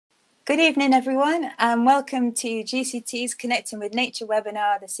Good evening, everyone, and welcome to GCT's Connecting with Nature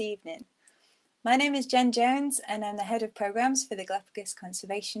webinar this evening. My name is Jen Jones, and I'm the Head of Programs for the Galapagos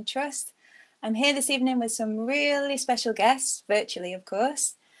Conservation Trust. I'm here this evening with some really special guests, virtually of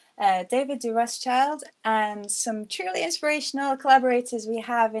course, David de Rothschild, and some truly inspirational collaborators we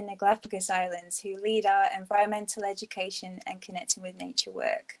have in the Galapagos Islands who lead our environmental education and Connecting with Nature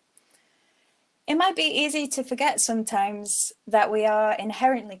work. It might be easy to forget sometimes that we are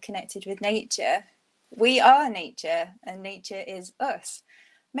inherently connected with nature. We are nature and nature is us.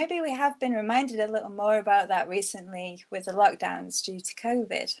 Maybe we have been reminded a little more about that recently with the lockdowns due to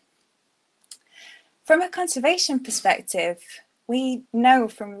COVID. From a conservation perspective, we know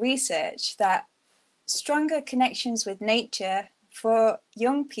from research that stronger connections with nature for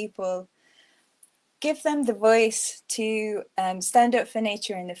young people give them the voice to stand up for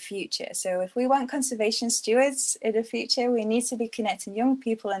nature in the future. So if we want conservation stewards in the future, we need to be connecting young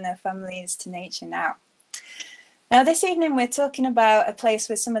people and their families to nature now. Now, this evening, we're talking about a place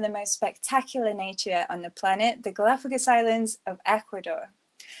with some of the most spectacular nature on the planet, the Galapagos Islands of Ecuador.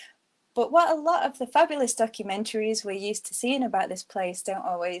 But what a lot of the fabulous documentaries we're used to seeing about this place don't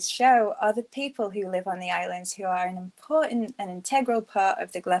always show are the people who live on the islands, who are an important and integral part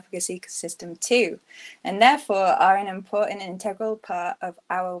of the Galapagos ecosystem too, and therefore are an important and integral part of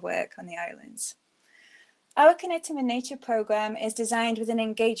our work on the islands. Our Connecting with Nature program is designed with an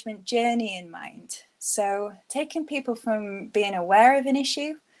engagement journey in mind. So taking people from being aware of an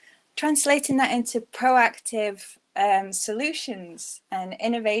issue, translating that into proactive solutions and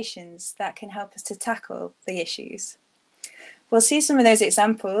innovations that can help us to tackle the issues. We'll see some of those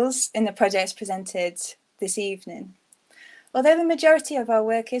examples in the projects presented this evening. Although the majority of our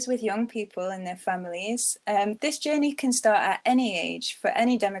work is with young people and their families, this journey can start at any age for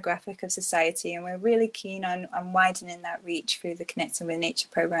any demographic of society, and we're really keen on widening that reach through the Connecting with Nature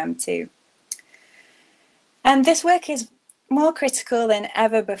program too. And this work is more critical than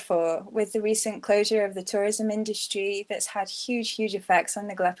ever before with the recent closure of the tourism industry that's had huge effects on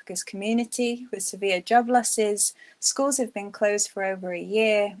the Galapagos community with severe job losses. Schools have been closed for over a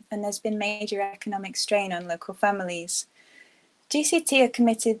year and there's been major economic strain on local families. GCT are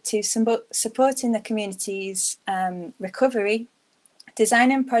committed to supporting the community's recovery,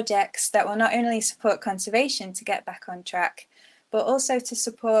 designing projects that will not only support conservation to get back on track, but also to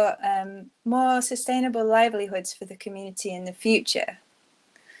support more sustainable livelihoods for the community in the future.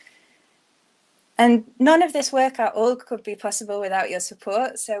 And none of this work at all could be possible without your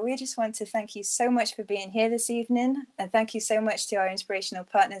support. So we just want to thank you so much for being here this evening. And thank you so much to our inspirational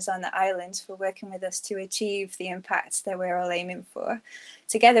partners on the islands for working with us to achieve the impact that we're all aiming for.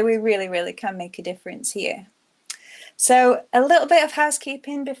 Together, we really can make a difference here. So a little bit of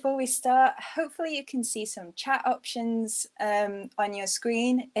housekeeping before we start. Hopefully you can see some chat options on your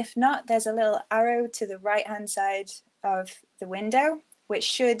screen. If not, there's a little arrow to the right-hand side of the window, which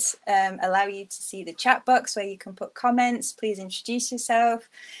should allow you to see the chat box where you can put comments. Please introduce yourself.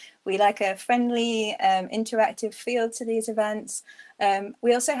 We like a friendly, interactive feel to these events.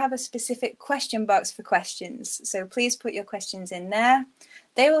 We also have a specific question box for questions. So please put your questions in there.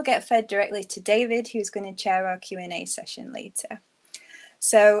 They will get fed directly to David, who's going to chair our Q&A session later.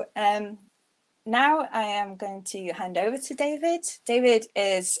 So now I am going to hand over to David. David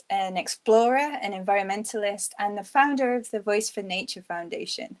is an explorer, an environmentalist, and the founder of the Voice for Nature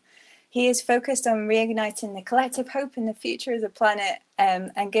Foundation. He is focused on reigniting the collective hope in the future of the planet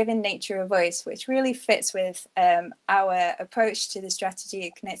and giving nature a voice, which really fits with our approach to the strategy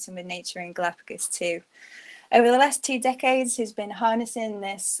of Connecting with Nature in Galapagos too. Over the last 2 decades, he's been harnessing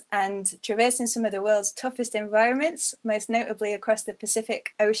this and traversing some of the world's toughest environments, most notably across the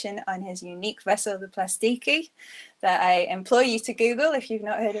Pacific Ocean on his unique vessel, the Plastiki, that I implore you to Google if you've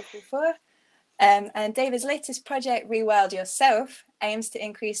not heard of before. And David's latest project, Rewild Yourself, aims to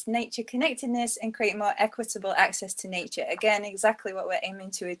increase nature connectedness and create more equitable access to nature. Again, exactly what we're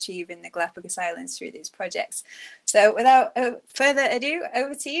aiming to achieve in the Galapagos Islands through these projects. So without further ado,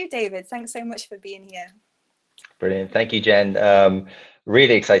 over to you, David. Thanks so much for being here. Brilliant. Thank you, Jen.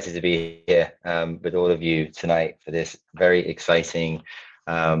 Really excited to be here with all of you tonight for this very exciting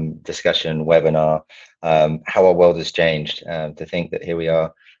discussion webinar, how our world has changed. To think that here we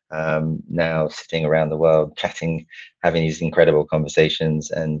are now sitting around the world, chatting, having these incredible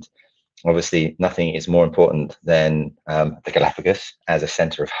conversations. And obviously nothing is more important than the Galapagos as a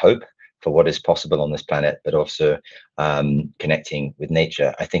center of hope for what is possible on this planet, but also connecting with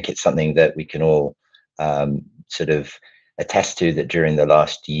nature. I think it's something that we can all sort of attest to, that during the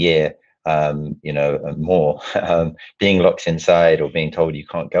last year, you know, more being locked inside or being told you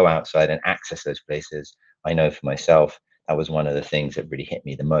can't go outside and access those places. I know for myself that was one of the things that really hit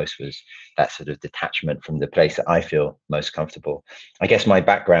me the most, was that sort of detachment from the place that I feel most comfortable. I guess my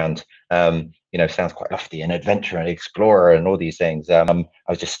background, sounds quite lofty, an adventurer, an explorer, and all these things. I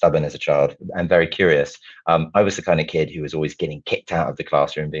was just stubborn as a child and very curious. I was the kind of kid who was always getting kicked out of the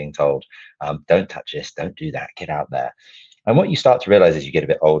classroom, being told, don't touch this, don't do that, get out there. And what you start to realize as you get a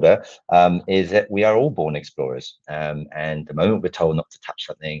bit older is that we are all born explorers. And the moment we're told not to touch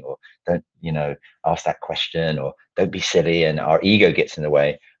something, or don't, ask that question, or don't be silly, and our ego gets in the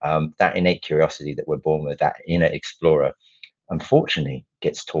way, that innate curiosity that we're born with, that inner explorer, unfortunately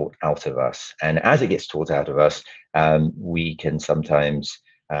gets taught out of us. And as it gets taught out of us, we can sometimes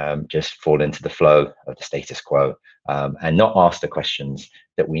just fall into the flow of the status quo, and not ask the questions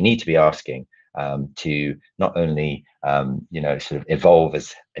that we need to be asking, to not only sort of evolve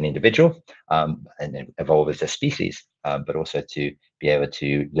as an individual, and evolve as a species, but also to be able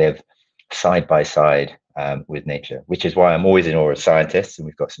to live side by side with nature, which is why I'm always in awe of scientists, and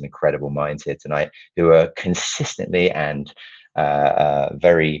we've got some incredible minds here tonight who are consistently and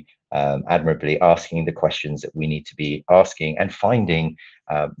very admirably asking the questions that we need to be asking, and finding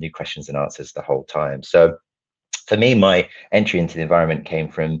new questions and answers the whole time. So for me, my entry into the environment came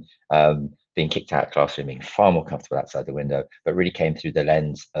from being kicked out of classroom, being far more comfortable outside the window, but really came through the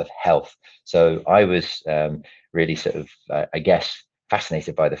lens of health. So I was really sort of, I guess,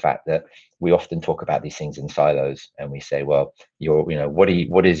 fascinated by the fact that we often talk about these things in silos, and we say, well,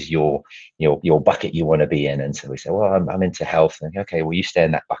 what is your bucket you want to be in? And so we say, well, I'm into health. And okay, well, you stay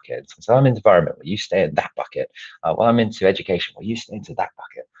in that bucket. So I'm into environment, well, you stay in that bucket. Well, I'm into education, well, you stay into that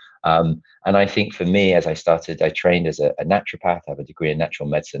bucket. And I think for me, as I trained as a naturopath, I have a degree in natural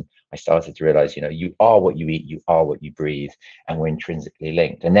medicine. I started to realize, you are what you eat, you are what you breathe, and we're intrinsically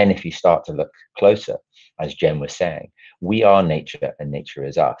linked. And then if you start to look closer, as Jen was saying, we are nature and nature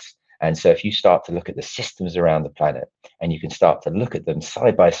is us. And so if you start to look at the systems around the planet, and you can start to look at them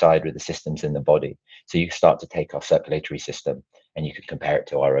side by side with the systems in the body, so you start to take our circulatory system and you can compare it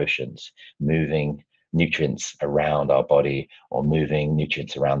to our oceans, moving nutrients around our body, or moving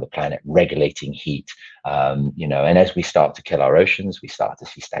nutrients around the planet, regulating heat, and as we start to kill our oceans, we start to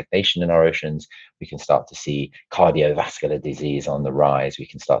see stagnation in our oceans. We can start to see cardiovascular disease on the rise. We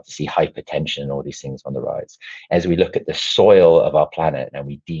can start to see hypertension, all these things on the rise. As we look at the soil of our planet and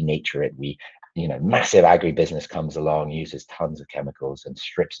we denature it, massive agribusiness comes along, uses tons of chemicals and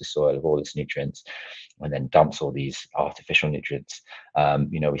strips the soil of all its nutrients, and then dumps all these artificial nutrients.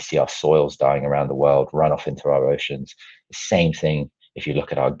 We see our soils dying around the world, run off into our oceans. The same thing, if you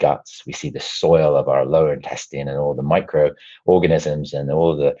look at our guts, we see the soil of our lower intestine and all the microorganisms and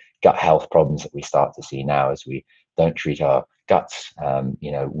all the gut health problems that we start to see now, as we don't treat our guts,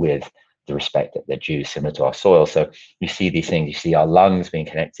 with the respect that they're due, similar to our soil. So you see these things, you see our lungs being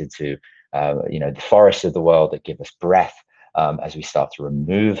connected to the forests of the world that give us breath. As we start to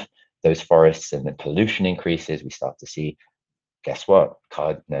remove those forests and the pollution increases, we start to see, guess what?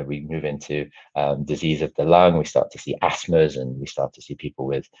 We move into disease of the lung. We start to see asthmas, and we start to see people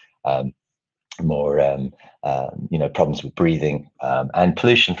with more problems with breathing. And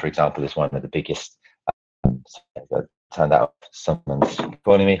pollution, for example, is one of the biggest. Turn that off. Someone's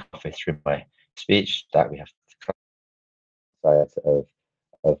calling me halfway through my speech. That we have to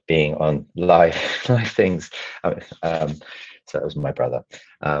of being on live things. So that was my brother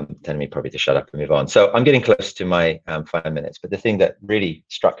telling me probably to shut up and move on. So I'm getting close to my 5 minutes. But the thing that really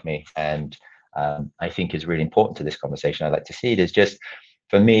struck me, and I think is really important to this conversation, I'd like to see it, is just,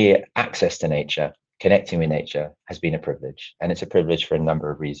 for me, access to nature, connecting with nature has been a privilege. And it's a privilege for a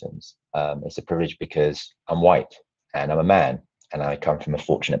number of reasons. It's a privilege because I'm white and I'm a man, and I come from a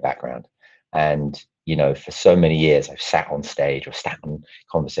fortunate background. And for so many years, I've sat on stage or sat on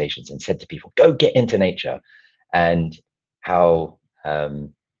conversations and said to people, go get into nature. And how,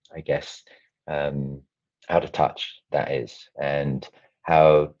 I guess, out of touch that is, and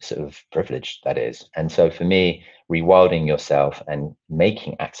how sort of privileged that is. And so for me, rewilding yourself and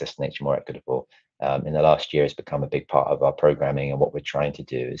making access to nature more equitable in the last year has become a big part of our programming. And what we're trying to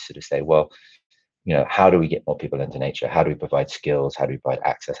do is sort of say, well, how do we get more people into nature? How do we provide skills? How do we provide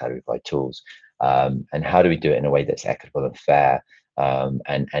access? How do we provide tools? And how do we do it in a way that's equitable and fair,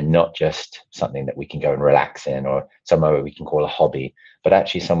 and not just something that we can go and relax in, or somewhere where we can call a hobby, but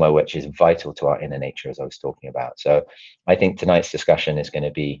actually somewhere which is vital to our inner nature, as I was talking about. So I think tonight's discussion is going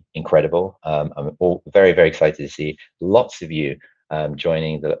to be incredible. I'm all very, very excited to see lots of you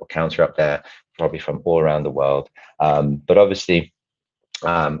joining the little counter up there, probably from all around the world. But obviously,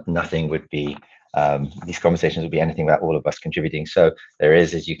 nothing would be these conversations will be anything without all of us contributing. So there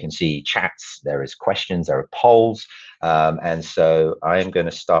is, as you can see, chats, there is questions, there are polls. And so I'm going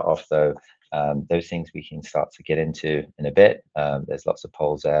to start off, though, Those things we can start to get into in a bit. There's lots of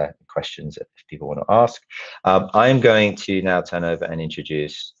polls there, questions if people want to ask. I'm going to now turn over and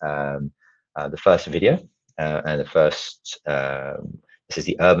introduce the first video and the first, this is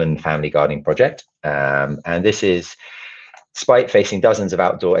the Urban Family Gardening Project. And this is, despite facing dozens of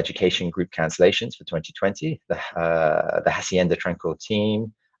outdoor education group cancellations for 2020, the Hacienda Tranquila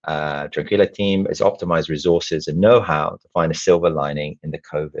team has optimized resources and know-how to find a silver lining in the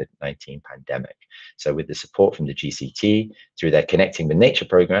COVID-19 pandemic. So with the support from the GCT, through their Connecting with Nature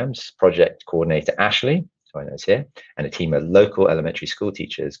programs, project coordinator Ashley, who I know is here, and a team of local elementary school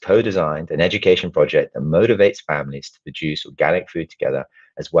teachers co-designed an education project that motivates families to produce organic food together,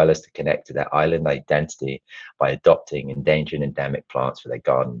 as well as to connect to their island identity by adopting endangered and endemic plants for their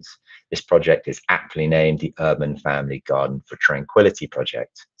gardens. This project is aptly named the Urban Family Garden for Tranquility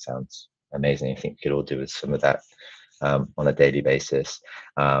Project. Sounds amazing. I think we could all do with some of that on a daily basis.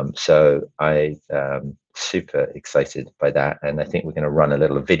 So I'm super excited by that. And I think we're going to run a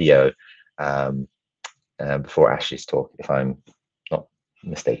little video before Ashley's talk, if I'm not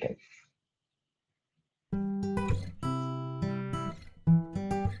mistaken.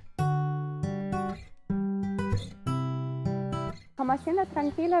 Como Hacienda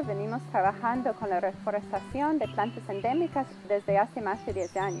Tranquila venimos trabajando con la reforestación de plantas endémicas desde hace más de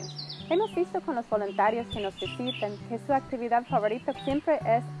 10 años. Hemos visto con los voluntarios que nos visitan que su actividad favorita siempre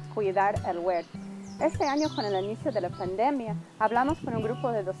es cuidar el huerto. Este año, con el inicio de la pandemia, hablamos con un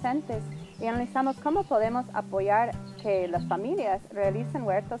grupo de docentes y analizamos cómo podemos apoyar que las familias realicen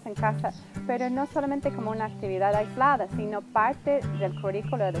huertos en casa, pero no solamente como una actividad aislada, sino parte del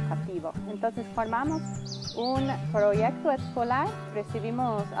currículo educativo. Entonces formamos un proyecto escolar,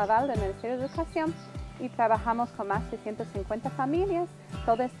 recibimos aval del Ministerio de Educación y trabajamos con más de 150 familias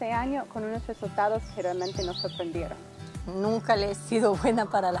todo este año con unos resultados que realmente nos sorprendieron. Nunca le he sido buena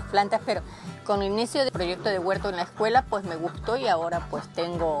para las plantas, pero con el inicio del proyecto de huerto en la escuela pues me gustó y ahora pues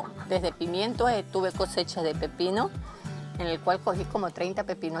tengo desde pimientos, tuve cosecha de pepino, en el cual cogí como 30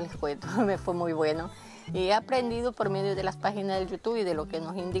 pepinos, les cuento, me fue muy bueno. Y he aprendido por medio de las páginas de YouTube y de lo que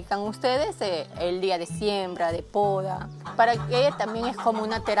nos indican ustedes, el día de siembra, de poda, para que también es como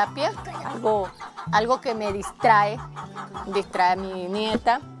una terapia, algo que me distrae a mi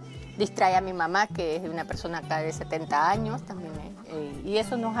nieta, distrae a mi mamá, que es una persona acá de 70 años también, y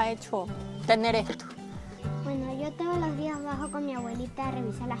eso nos ha hecho tener esto. Bueno, yo todos los días bajo con mi abuelita a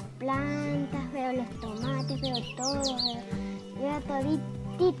revisar las plantas, veo los tomates, veo todo, veo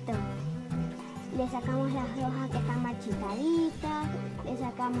toditito. Le sacamos las hojas que están marchitaditas, le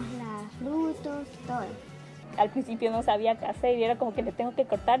sacamos los frutos, todo. Al principio no sabía qué hacer y era como que le tengo que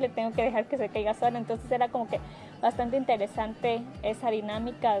cortar, le tengo que dejar que se caiga sola, entonces era como que bastante interesante esa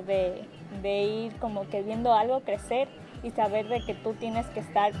dinámica de ir como que viendo algo crecer y saber de que tú tienes que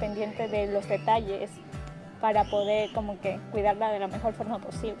estar pendiente de los detalles para poder como que cuidarla de la mejor forma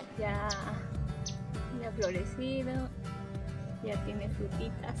posible. Ya ha florecido, ya tiene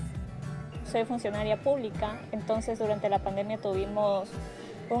frutitas. Soy funcionaria pública, entonces durante la pandemia tuvimos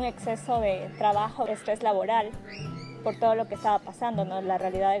un exceso de trabajo, estrés laboral, por todo lo que estaba pasando, ¿no? La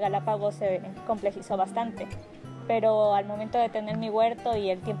realidad de Galapagos se complejizó bastante, pero al momento de tener mi huerto y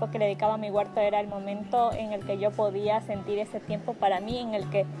el tiempo que le dedicaba a mi huerto era el momento en el que yo podía sentir ese tiempo para mí, en el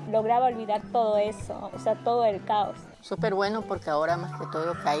que lograba olvidar todo eso, o sea, todo el caos. Súper bueno porque ahora más que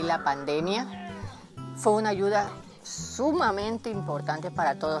todo que hay la pandemia, fue una ayuda sumamente importante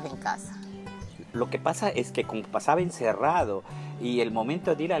para todos en casa. Lo que pasa es que como pasaba encerrado y el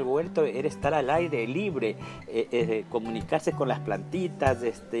momento de ir al huerto era estar al aire libre, comunicarse con las plantitas,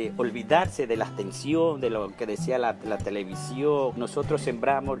 olvidarse de la tensión, de lo que decía la televisión. Nosotros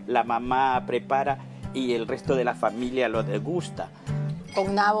sembramos, la mamá prepara y el resto de la familia lo degusta.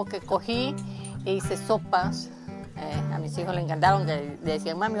 Con nabo que cogí e hice sopas. A mis hijos les encantaron, que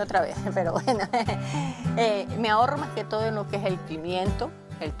decían mami otra vez, pero bueno, me ahorro más que todo en lo que es el pimiento,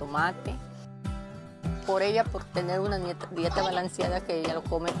 el tomate. Por ella, por tener una dieta balanceada, que ella lo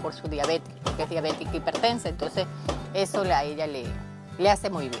come por su diabetes, porque es diabética hipertensa, entonces eso a ella le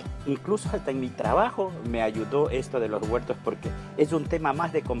hace muy bien. Incluso hasta en mi trabajo me ayudó esto de los huertos, porque es un tema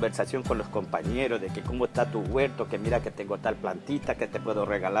más de conversación con los compañeros, de que cómo está tu huerto, que mira que tengo tal plantita, que te puedo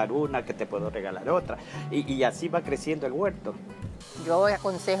regalar una, que te puedo regalar otra, y así va creciendo el huerto. Yo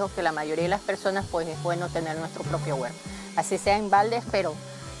aconsejo que la mayoría de las personas pues es bueno tener nuestro propio huerto, así sea en baldes, pero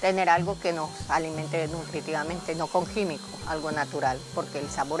tener algo que nos alimente nutritivamente, no con químicos, algo natural, porque el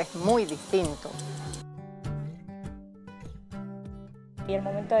sabor es muy distinto. Y el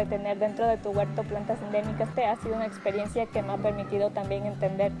momento de tener dentro de tu huerto plantas endémicas ha sido una experiencia que me ha permitido también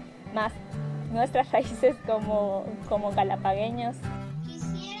entender más nuestras raíces como galapagueños.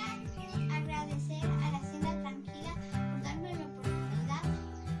 Quisiera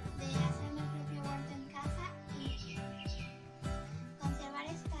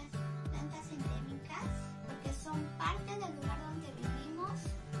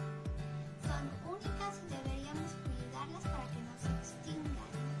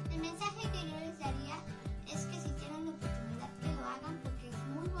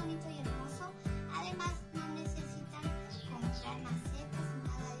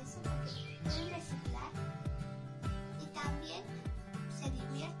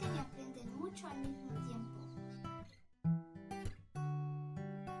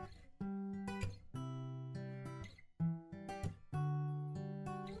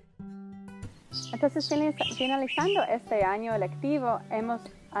Entonces, finalizando este año lectivo, hemos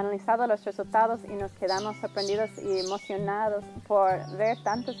analizado los resultados y nos quedamos sorprendidos y emocionados por ver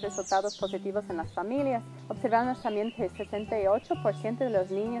tantos resultados positivos en las familias. Observamos también que 68% de los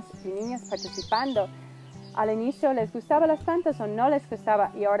niños y niñas participando al inicio les gustaban las plantas o no les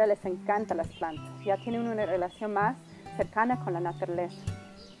gustaba y ahora les encantan las plantas. Ya tienen una relación más cercana con la naturaleza.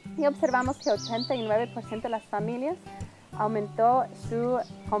 Y observamos que 89% de las familias aumentó su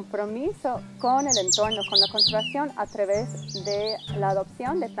compromiso con el entorno, con la conservación a través de la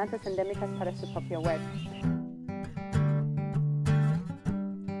adopción de plantas endémicas para su propio huerto.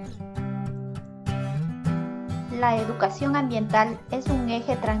 La educación ambiental es un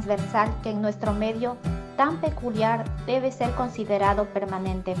eje transversal que en nuestro medio tan peculiar debe ser considerado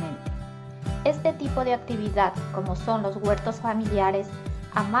permanentemente. Este tipo de actividad, como son los huertos familiares,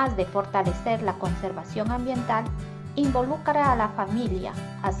 a más de fortalecer la conservación ambiental, involucra a la familia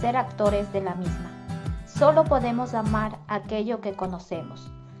a ser actores de la misma. Solo podemos amar aquello que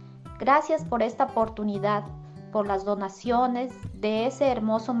conocemos. Gracias por esta oportunidad, por las donaciones de ese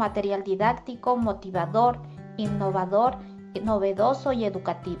hermoso material didáctico, motivador, innovador, novedoso y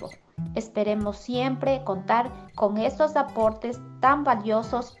educativo. Esperemos siempre contar con estos aportes tan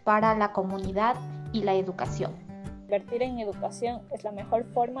valiosos para la comunidad y la educación. Invertir en educación es la mejor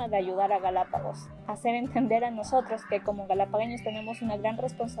forma de ayudar a Galápagos, hacer entender a nosotros que como galapagueños tenemos una gran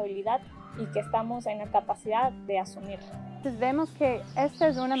responsabilidad y que estamos en la capacidad de asumirla. Entonces vemos que esta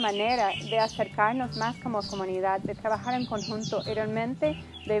es una manera de acercarnos más como comunidad, de trabajar en conjunto y realmente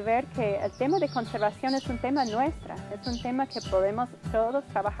de ver que el tema de conservación es un tema nuestro, es un tema que podemos todos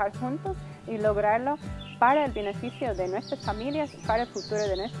trabajar juntos y lograrlo para el beneficio de nuestras familias, para el futuro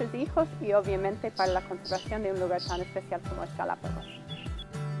de nuestros hijos y obviamente para la conservación de un lugar tan especial como es Galápagos.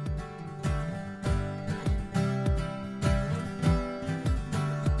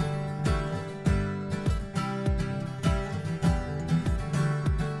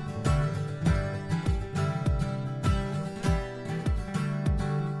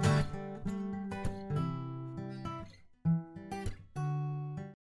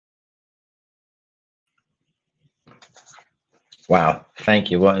 Wow,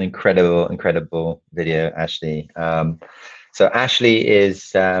 thank you. What an incredible video, Ashley. So Ashley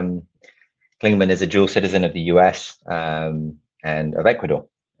is Klingman is a dual citizen of the US and of Ecuador.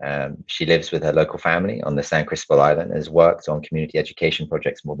 She lives with her local family on the San Cristobal Island and has worked on community education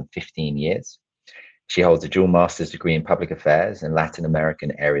projects more than 15 years. She holds a dual master's degree in public affairs and Latin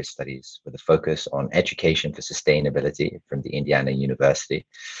American area studies with a focus on education for sustainability from the Indiana University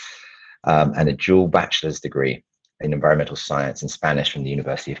and a dual bachelor's degree in environmental science and Spanish from the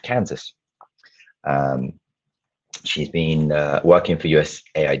University of Kansas. She's been working for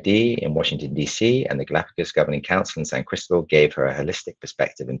USAID in Washington, D.C., and the Galapagos Governing Council in San Cristobal gave her a holistic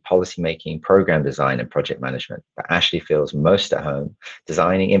perspective in policymaking, program design, and project management. But Ashley feels most at home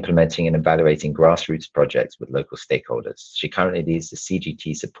designing, implementing, and evaluating grassroots projects with local stakeholders. She currently leads the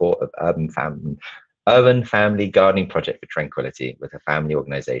CGT support of Urban Family Gardening Project for Tranquility with her family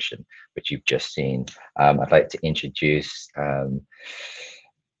organization, which you've just seen. I'd like to introduce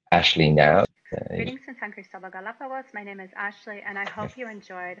Ashley now. Greetings in San Cristobal, Galapagos. My name is Ashley, and I hope you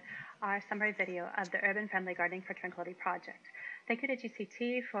enjoyed our summary video of the Urban Family Gardening for Tranquility project. Thank you to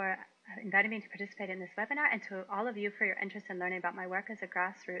GCT for inviting me to participate in this webinar, and to all of you for your interest in learning about my work as a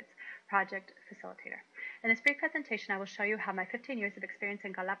grassroots project facilitator. In this brief presentation, I will show you how my 15 years of experience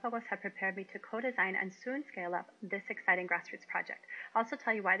in Galapagos have prepared me to co-design and soon scale up this exciting grassroots project. I'll also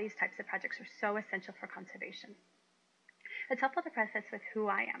tell you why these types of projects are so essential for conservation. It's helpful to preface with who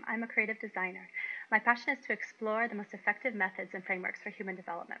I am. I'm a creative designer. My passion is to explore the most effective methods and frameworks for human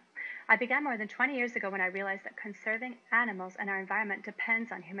development. I began more than 20 years ago when I realized that conserving animals and our environment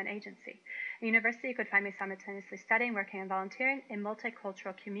depends on human agency. In university, you could find me simultaneously studying, working, and volunteering in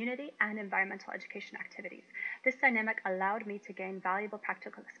multicultural community and environmental education activities. This dynamic allowed me to gain valuable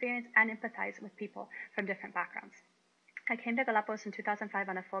practical experience and empathize with people from different backgrounds. I came to Galapagos in 2005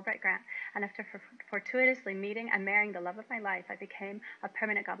 on a Fulbright grant, and after fortuitously meeting and marrying the love of my life, I became a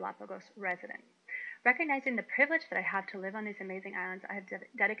permanent Galapagos resident. Recognizing the privilege that I have to live on these amazing islands, I have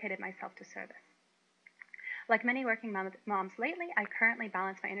dedicated myself to service. Like many working moms lately, I currently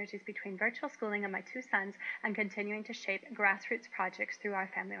balance my energies between virtual schooling of my two sons and continuing to shape grassroots projects through our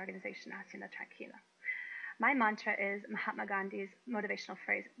family organization, Hacienda Tranquila. My mantra is Mahatma Gandhi's motivational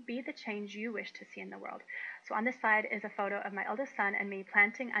phrase, be the change you wish to see in the world. So on this slide is a photo of my eldest son and me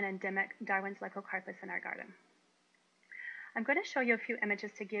planting an endemic Darwin's Lycocarpus in our garden. I'm going to show you a few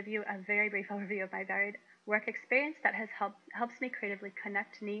images to give you a very brief overview of my varied work experience that helps me creatively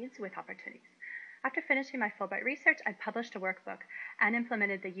connect needs with opportunities. After finishing my Fulbright research, I published a workbook and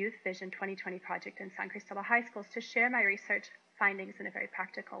implemented the Youth Vision 2020 project in San Cristobal high schools to share my research findings in a very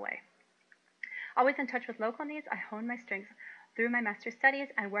practical way. Always in touch with local needs, I honed my strengths through my master's studies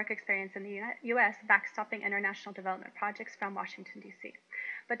and work experience in the U.S., backstopping international development projects from Washington, D.C.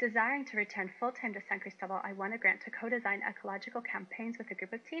 But desiring to return full-time to San Cristobal, I won a grant to co-design ecological campaigns with a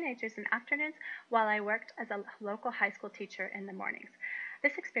group of teenagers in afternoons while I worked as a local high school teacher in the mornings.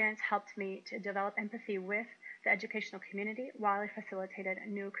 This experience helped me to develop empathy with the educational community while I facilitated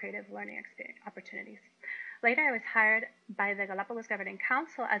new creative learning opportunities. Later, I was hired by the Galapagos Governing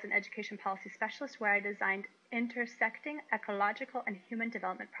Council as an education policy specialist, where I designed intersecting ecological and human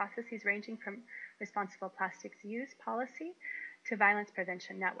development processes ranging from responsible plastics use policy to violence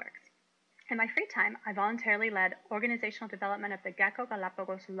prevention networks. In my free time, I voluntarily led organizational development of the Gecko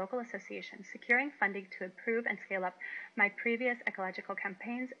Galapagos Local Association, securing funding to improve and scale up my previous ecological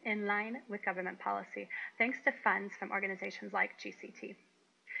campaigns in line with government policy, thanks to funds from organizations like GCT.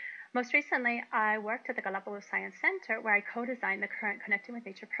 Most recently, I worked at the Galapagos Science Center, where I co-designed the current Connecting with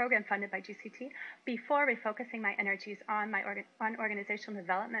Nature program funded by GCT before refocusing my energies on organizational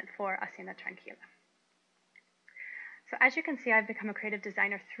development for Hacienda Tranquila. So as you can see, I've become a creative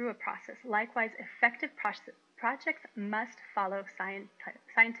designer through a process. Likewise, effective projects must follow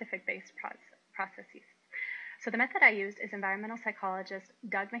scientific-based processes. So the method I used is environmental psychologist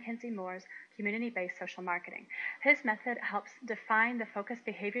Doug McKenzie Moore's community-based social marketing. His method helps define the focused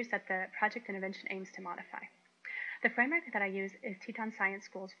behaviors that the project intervention aims to modify. The framework that I use is Teton Science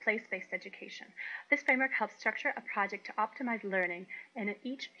School's place-based education. This framework helps structure a project to optimize learning in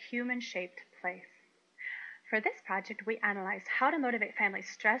each human-shaped place. For this project, we analyzed how to motivate families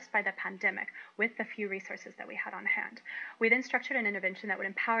stressed by the pandemic with the few resources that we had on hand. We then structured an intervention that would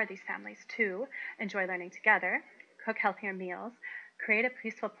empower these families to enjoy learning together, cook healthier meals, create a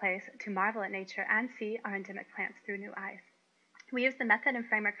peaceful place to marvel at nature, and see our endemic plants through new eyes. We used the method and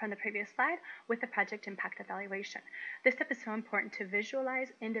framework from the previous slide with the project impact evaluation. This step is so important to visualize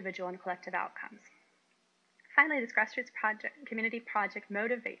individual and collective outcomes. Finally, this grassroots community project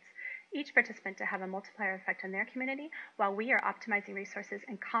motivates each participant to have a multiplier effect on their community while we are optimizing resources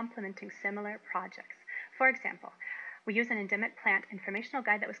and complementing similar projects. For example, we use an endemic plant informational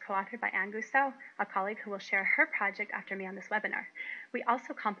guide that was co-authored by Anne Gusau, a colleague who will share her project after me on this webinar. We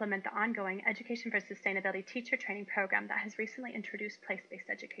also complement the ongoing Education for Sustainability teacher training program that has recently introduced place-based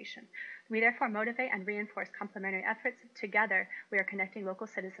education. We therefore motivate and reinforce complementary efforts. Together, we are connecting local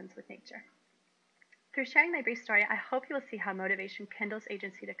citizens with nature. Through sharing my brief story, I hope you will see how motivation kindles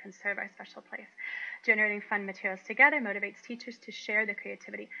agency to conserve our special place. Generating fun materials together motivates teachers to share their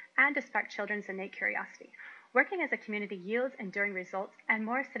creativity and to spark children's innate curiosity. Working as a community yields enduring results, and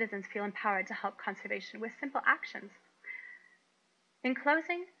more citizens feel empowered to help conservation with simple actions. In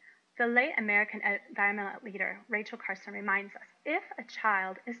closing, the late American environmental leader, Rachel Carson, reminds us, if a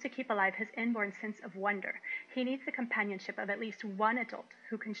child is to keep alive his inborn sense of wonder, he needs the companionship of at least one adult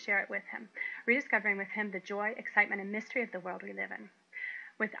who can share it with him, rediscovering with him the joy, excitement, and mystery of the world we live in.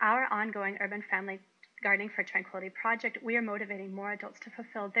 With our ongoing Urban Family Gardening for Tranquility project, we are motivating more adults to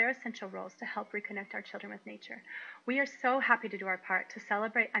fulfill their essential roles to help reconnect our children with nature. We are so happy to do our part to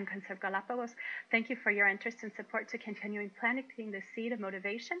celebrate and conserve Galapagos. Thank you for your interest and support to continuing planting the seed of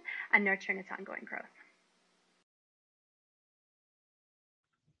motivation and nurturing its ongoing growth.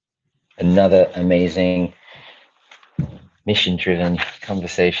 Another amazing mission-driven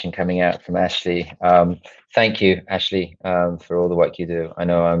conversation coming out from Ashley. Thank you, Ashley, for all the work you do. I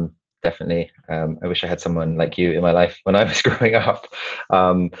know I'm definitely, I wish I had someone like you in my life when I was growing up.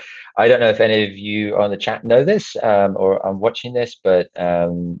 I don't know if any of you on the chat know this or are watching this, but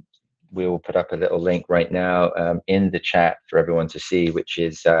we'll put up a little link right now in the chat for everyone to see, which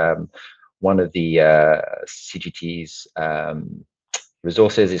is one of the CGT's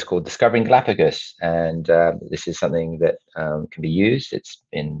resources is called Discovering Galapagos, and this is something that can be used. It's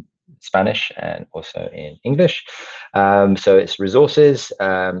in Spanish and also in English. So it's resources,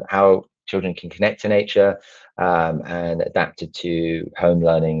 how children can connect to nature, and adapted to home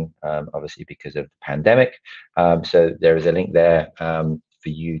learning, obviously because of the pandemic. So there is a link there for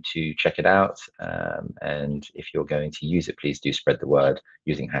you to check it out. And if you're going to use it, please do spread the word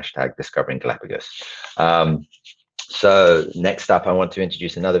using hashtag Discovering Galapagos. So next up, I want to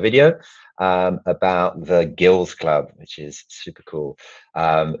introduce another video about the Gills Club, which is super cool.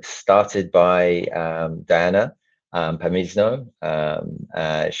 Started by Diana Pamizno.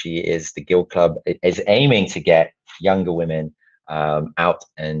 She is the Gill Club is aiming to get younger women out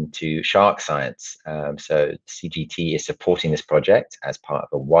into shark science. So CGT is supporting this project as part of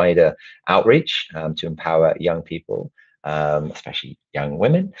a wider outreach to empower young people especially young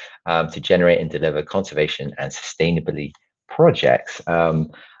women, to generate and deliver conservation and sustainability projects.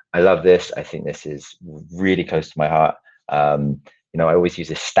 I love this. I think this is really close to my heart. You know, I always use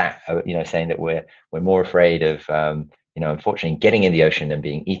this stat, you know, saying that we're more afraid of, you know, unfortunately getting in the ocean and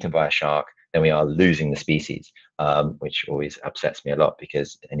being eaten by a shark than we are losing the species, which always upsets me a lot,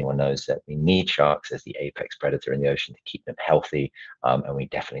 because anyone knows that we need sharks as the apex predator in the ocean to keep them healthy, and we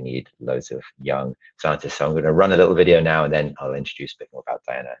definitely need loads of young scientists. So I'm going to run a little video now, and then I'll introduce a bit more about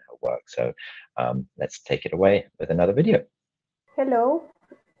Diana and her work. So let's take it away with another video. Hello,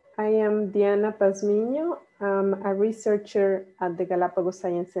 I am Diana Pazmiño. I'm a researcher at the Galapagos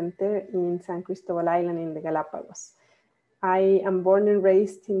Science Center in San Cristobal Island in the Galapagos. I am born and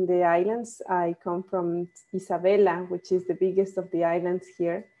raised in the islands. I come from Isabela, which is the biggest of the islands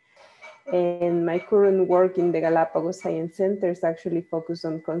here. And my current work in the Galapagos Science Center is actually focused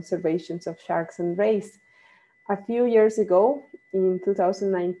on conservation of sharks and rays. A few years ago, in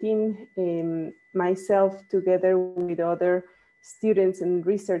 2019, myself, together with other students and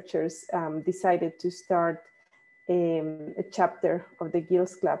researchers, decided to start a chapter of the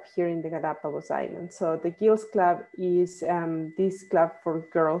Gills Club here in the Galapagos Islands. So the Gills Club is this club for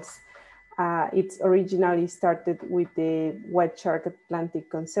girls. It's originally started with the White Shark Atlantic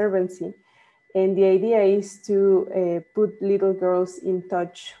Conservancy. And the idea is to put little girls in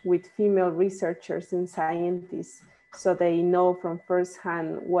touch with female researchers and scientists, so they know from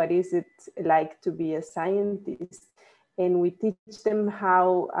firsthand what is it like to be a scientist. And we teach them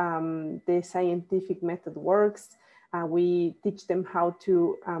how the scientific method works. We teach them how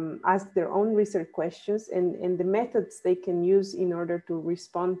to ask their own research questions and the methods they can use in order to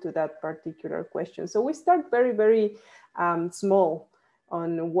respond to that particular question. So we start very, very small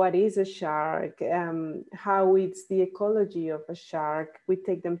on what is a shark, how it's the ecology of a shark. We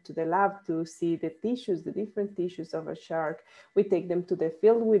take them to the lab to see the tissues, the different tissues of a shark. We take them to the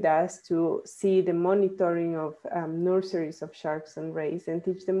field with us to see the monitoring of nurseries of sharks and rays, and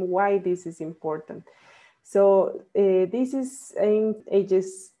teach them why this is important. So this is in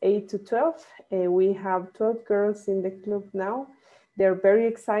ages 8 to 12. We have 12 girls in the club now. They're very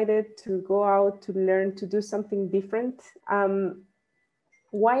excited to go out to learn to do something different.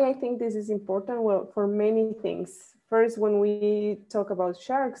 Why I think this is important? Well, for many things. First, when we talk about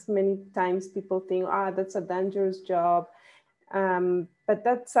sharks, many times people think, that's a dangerous job. But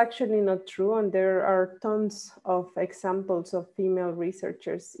that's actually not true. And there are tons of examples of female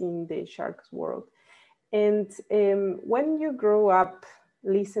researchers in the sharks world. And when you grow up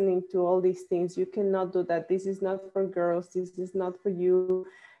listening to all these things, you cannot do that. This is not for girls. This is not for you.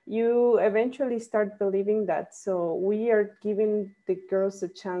 You eventually start believing that. So we are giving the girls a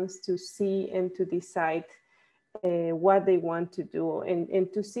chance to see and to decide what they want to do,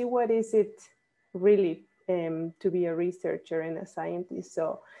 and to see what is it really to be a researcher and a scientist.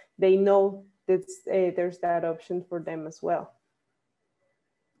 So they know that there's that option for them as well.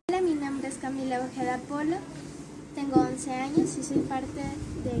 Hola, mi nombre es Camila Ojeda Polo, tengo 11 años y soy parte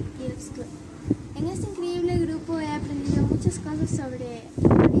de Gills Club. En este increíble grupo he aprendido muchas cosas sobre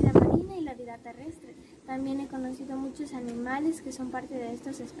la vida marina y la vida terrestre. También he conocido muchos animales que son parte de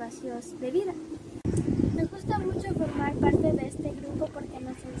estos espacios de vida. Me gusta mucho formar parte de este grupo porque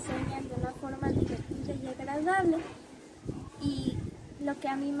nos enseñan de una forma divertida y agradable. Y lo que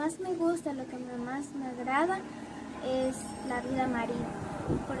a mí más me gusta, lo que más me agrada es la vida marina.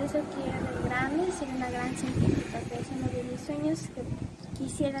 Por eso quiero de grande ser una gran científica, que es uno de mis sueños que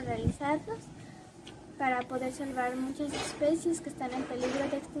quisiera realizarlos, para poder salvar muchas especies que están en peligro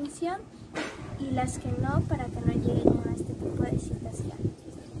de extinción y las que no, para que no lleguen a este tipo de situaciones.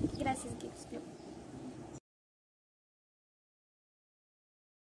 Gracias, Gills Club.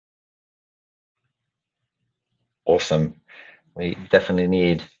 Awesome. We definitely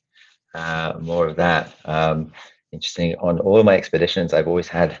need more of that. Interesting. On all my expeditions, I've always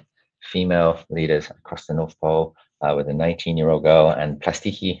had female leaders across the North Pole, with a 19-year-old girl, and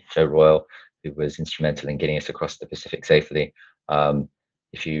Plastiki, Joe Royal, who was instrumental in getting us across the Pacific safely.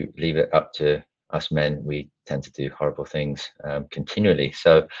 If you leave it up to us men, we tend to do horrible things continually.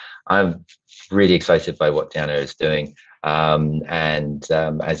 So I'm really excited by what Diana is doing.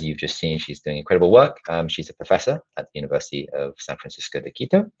 As you've just seen, she's doing incredible work. She's a professor at the University of San Francisco de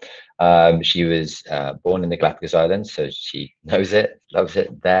Quito. She was born in the Galapagos Islands, so she knows it, loves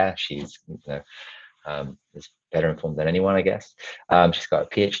it there. She's is better informed than anyone, I guess. She's got a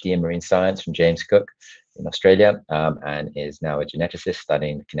PhD in marine science from James Cook in Australia, and is now a geneticist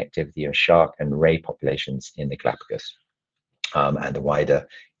studying the connectivity of shark and ray populations in the Galapagos and the wider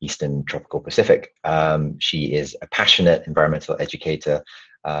Eastern tropical Pacific. She is a passionate environmental educator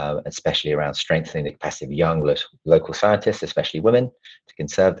especially around strengthening the capacity of young local scientists, especially women, to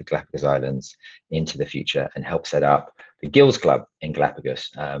conserve the Galapagos Islands into the future and help set up the Gills Club in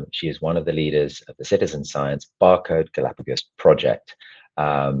Galapagos. She is one of the leaders of the Citizen Science Barcode Galapagos project.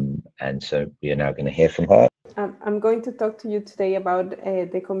 And so we are now going to hear from her. I'm going to talk to you today about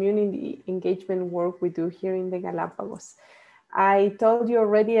the community engagement work we do here in the Galapagos. I told you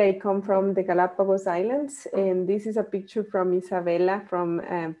already I come from the Galapagos Islands, and this is a picture from Isabela, from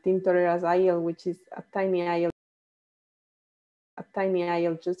Tintoreras Isle, which is a tiny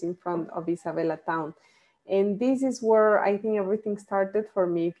isle just in front of Isabela town. And this is where I think everything started for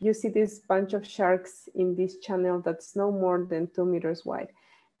me. If you see this bunch of sharks in this channel that's no more than 2 meters wide.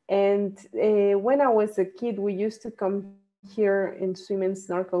 And when I was a kid, we used to come here and swim and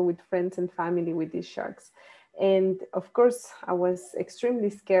snorkel with friends and family with these sharks. And of course, I was extremely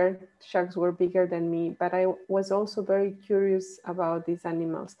scared. Sharks were bigger than me, but I was also very curious about these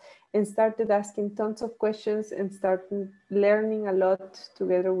animals and started asking tons of questions and started learning a lot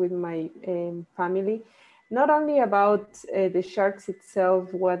together with my family, not only about the sharks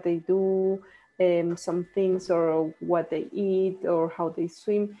itself, what they do, some things or what they eat or how they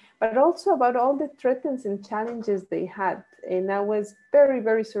swim, but also about all the threats and challenges they had. And I was very,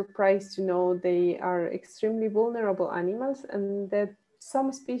 very surprised to know they are extremely vulnerable animals and that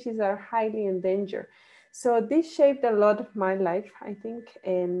some species are highly endangered. So this shaped a lot of my life, I think,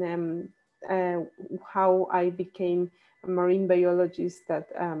 and how I became a marine biologist that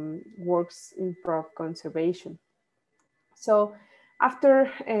works in pro of conservation. So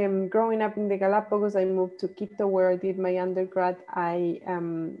after growing up in the Galapagos, I moved to Quito, where I did my undergrad. I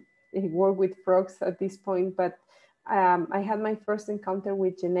work with frogs at this point, but I had my first encounter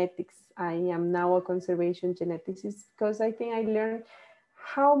with genetics. I am now a conservation geneticist because I think I learned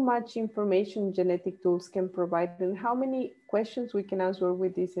how much information genetic tools can provide and how many questions we can answer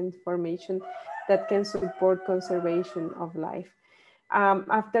with this information that can support conservation of life.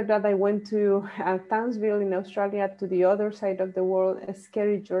 After that, I went to Townsville in Australia, to the other side of the world, a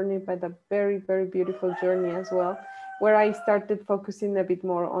scary journey, but a very, very beautiful journey as well, where I started focusing a bit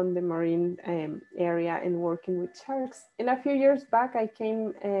more on the marine area and working with sharks. And a few years back, I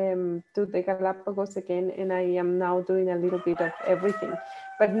came to the Galapagos again, and I am now doing a little bit of everything.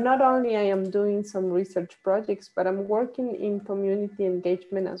 But not only I am doing some research projects, but I'm working in community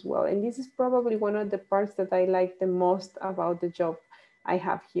engagement as well. And this is probably one of the parts that I like the most about the job I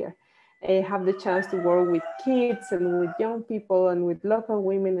have here. I have the chance to work with kids and with young people and with local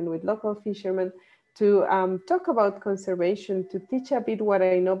women and with local fishermen to talk about conservation, to teach a bit what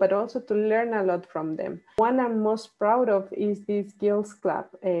I know, but also to learn a lot from them. One I'm most proud of is this Gills Club.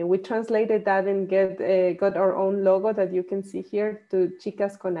 We translated that and got our own logo that you can see here, to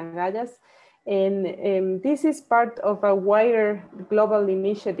Chicas con Agallas. And this is part of a wider global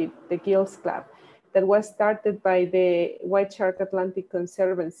initiative, the Gills Club, that was started by the White Shark Atlantic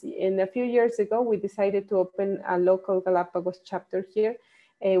Conservancy. And a few years ago, we decided to open a local Galapagos chapter here.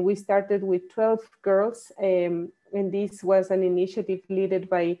 We started with 12 girls, and this was an initiative led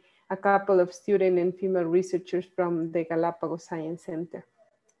by a couple of student and female researchers from the Galapagos Science Center.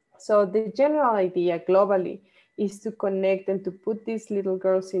 So the general idea globally is to connect and to put these little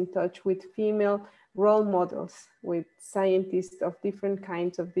girls in touch with female role models, with scientists of different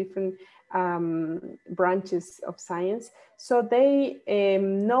kinds, of different branches of science, so they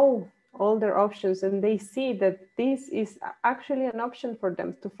know all their options and they see that this is actually an option for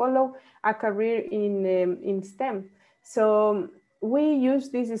them to follow a career in STEM. So we use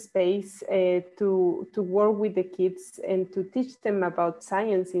this space to work with the kids and to teach them about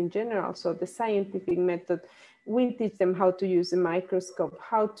science in general. So the scientific method, we teach them how to use a microscope,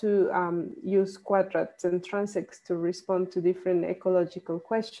 how to use quadrats and transects to respond to different ecological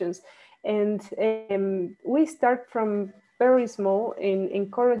questions. And we start from very small and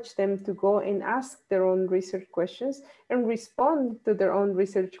encourage them to go and ask their own research questions and respond to their own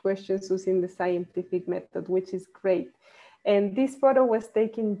research questions using the scientific method, which is great. And this photo was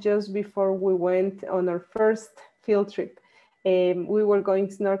taken just before we went on our first field trip. We were going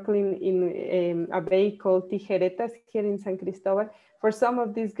snorkeling in a bay called Tijeretas here in San Cristobal. For some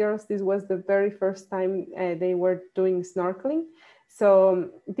of these girls, this was the very first time they were doing snorkeling. So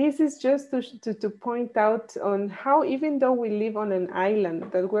this is just to point out on how, even though we live on an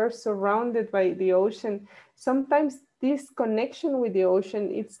island, that we're surrounded by the ocean, sometimes this connection with the ocean,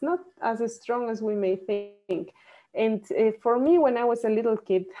 it's not as strong as we may think. And for me, when I was a little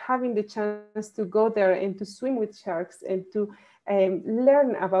kid, having the chance to go there and to swim with sharks and to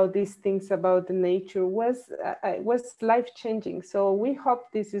learn about these things about the nature was life-changing. So we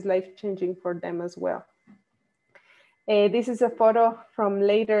hope this is life-changing for them as well. This is a photo from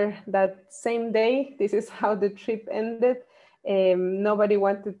later that same day. This is how the trip ended. Nobody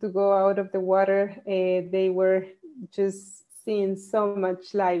wanted to go out of the water. They were just seeing so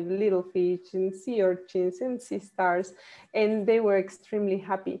much life, little fish and sea urchins and sea stars, and they were extremely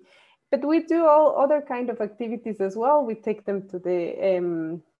happy. But we do all other kind of activities as well. We take them to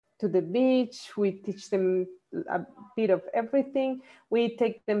the beach. We teach them a bit of everything. We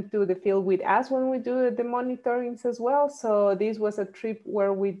take them to the field with us when we do the monitorings as well. So this was a trip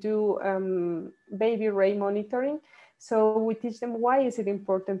where we do baby ray monitoring. So we teach them why is it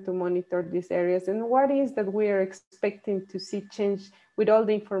important to monitor these areas and what is that we are expecting to see change with all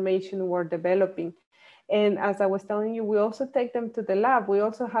the information we're developing. And as I was telling you, we also take them to the lab. We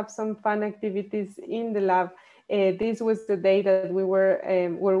also have some fun activities in the lab. This was the day that we were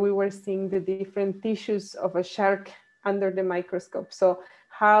where we were seeing the different tissues of a shark under the microscope. So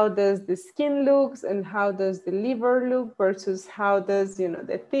how does the skin looks and how does the liver look versus how does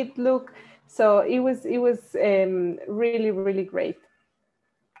the teeth look? So it was really, really great.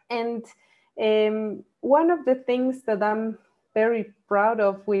 And one of the things that I'm very proud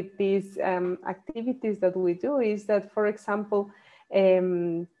of with these activities that we do is that, for example,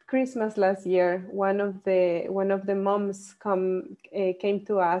 Christmas last year, one of the moms came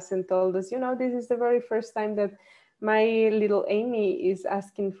to us and told us, this is the very first time that my little Amy is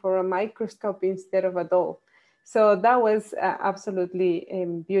asking for a microscope instead of a doll. So that was absolutely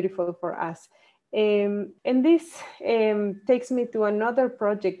beautiful for us. And this takes me to another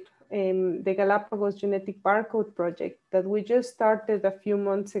project, the Galapagos Genetic Barcode project that we just started a few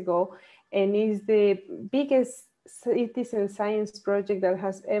months ago, and is the biggest citizen science project that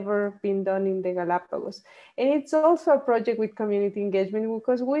has ever been done in the Galapagos. And it's also a project with community engagement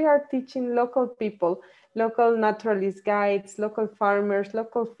because we are teaching local people, local naturalist guides, local farmers,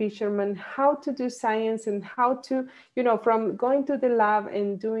 local fishermen, how to do science and how to, from going to the lab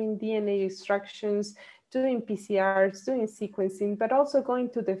and doing DNA extractions, doing PCRs, doing sequencing, but also going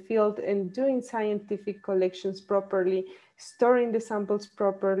to the field and doing scientific collections properly, storing the samples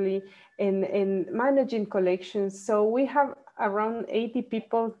properly, and managing collections. So we have around 80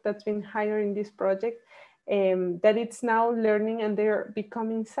 people that's been hired in this project that it's now learning and they're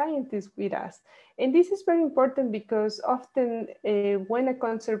becoming scientists with us. And this is very important because often when a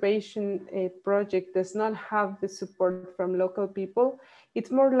conservation project does not have the support from local people,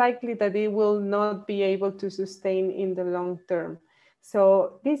 it's more likely that it will not be able to sustain in the long term.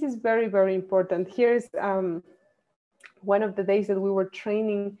 So this is very, very important. Here's one of the days that we were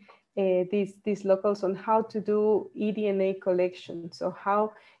training these locals on how to do eDNA collection. So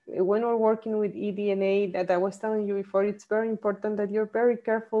how, when we're working with eDNA, that I was telling you before, it's very important that you're very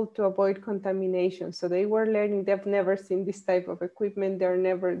careful to avoid contamination. So they were learning, they've never seen this type of equipment, they're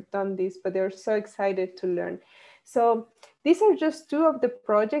never done this, but they're so excited to learn. So these are just two of the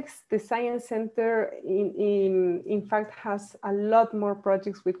projects. The Science Center, in fact, has a lot more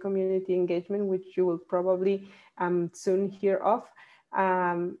projects with community engagement, which you will probably soon hear of.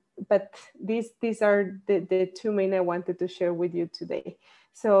 But these are the two main I wanted to share with you today.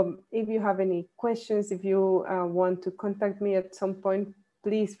 So if you have any questions, if you want to contact me at some point,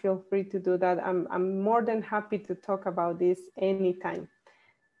 please feel free to do that. I'm more than happy to talk about this anytime.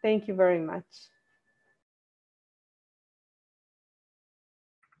 Thank you very much.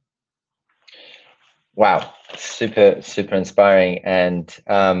 Wow, super, super inspiring. And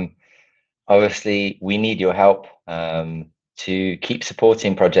obviously we need your help to keep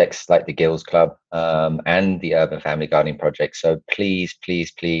supporting projects like the Gills Club and the Urban Family Gardening Project. So please,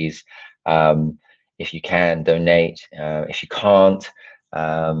 please, please, if you can, donate. If you can't,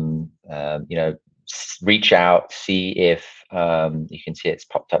 reach out, see if you can see it's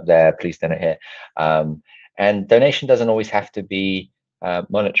popped up there. Please donate here. And donation doesn't always have to be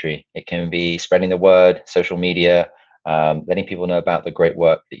monetary. It can be spreading the word, social media, letting people know about the great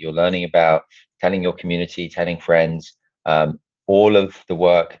work that you're learning about, telling your community, telling friends. All of the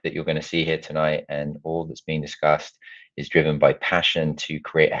work that you're going to see here tonight and all that's being discussed is driven by passion to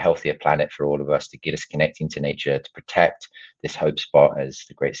create a healthier planet for all of us, to get us connecting to nature, to protect this hope spot, as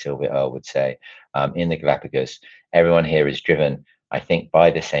the great Sylvia Earle would say, in the Galapagos. Everyone here is driven, I think, by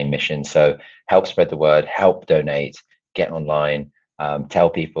the same mission. So help spread the word, help donate, get online, tell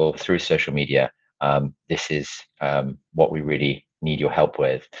people through social media. This is what we really need your help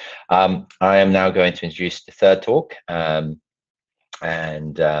with. I am now going to introduce the third talk.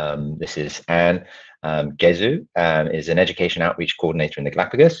 This is Anne Gezu, is an education outreach coordinator in the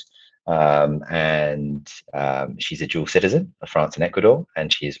Galapagos. She's a dual citizen of France and Ecuador,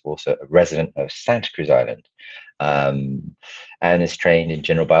 and she is also a resident of Santa Cruz Island. Anne is trained in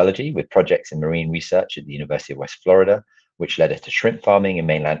general biology with projects in marine research at the University of West Florida, which led her to shrimp farming in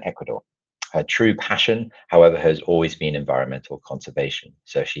mainland Ecuador. Her true passion, however, has always been environmental conservation.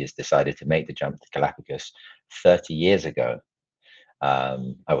 So she has decided to make the jump to Galapagos 30 years ago.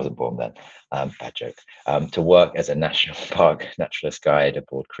 I wasn't born then, bad joke, to work as a national park naturalist guide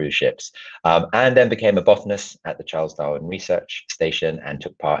aboard cruise ships, and then became a botanist at the Charles Darwin Research Station and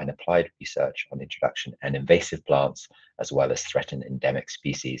took part in applied research on introduction and invasive plants, as well as threatened endemic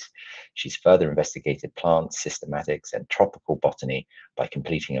species. She's further investigated plant systematics and tropical botany by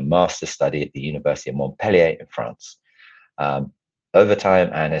completing a master's study at the University of Montpellier in France. Over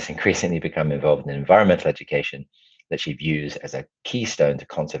time, Anne has increasingly become involved in environmental education that she views as a keystone to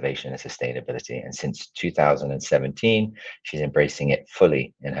conservation and sustainability. And since 2017, she's embracing it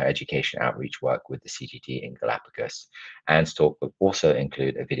fully in her education outreach work with the CGT in Galapagos. Anne's talk will also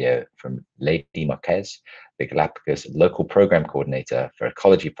include a video from Lady Marquez, the Galapagos local program coordinator for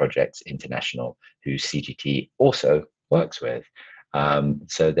Ecology Projects International, who CGT also works with.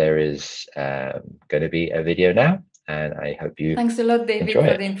 So there is going to be a video now, and I hope you Thanks a lot, David, enjoy for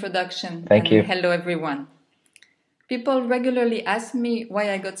it. the introduction. Thank you. Hello, everyone. People regularly ask me why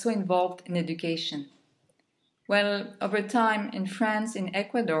I got so involved in education. Well, over time in France, in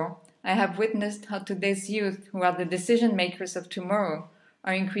Ecuador, I have witnessed how today's youth, who are the decision makers of tomorrow,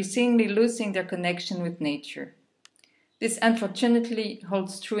 are increasingly losing their connection with nature. This unfortunately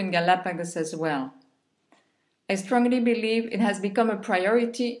holds true in Galapagos as well. I strongly believe it has become a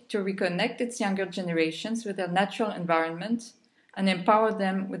priority to reconnect its younger generations with their natural environment and empower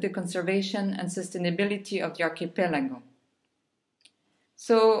them with the conservation and sustainability of the archipelago.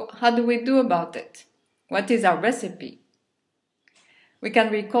 So, how do we do about it? What is our recipe? We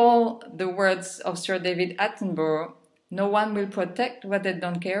can recall the words of Sir David Attenborough, "No one will protect what they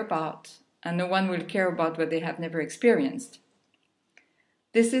don't care about, and no one will care about what they have never experienced."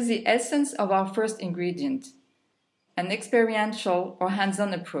 This is the essence of our first ingredient, an experiential or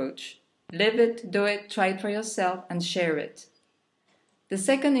hands-on approach. Live it, do it, try it for yourself, and share it. The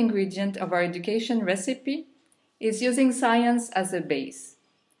second ingredient of our education recipe is using science as a base.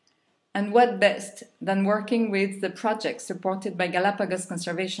 And what best than working with the projects supported by Galapagos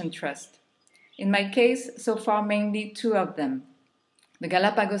Conservation Trust? In my case, so far mainly two of them, the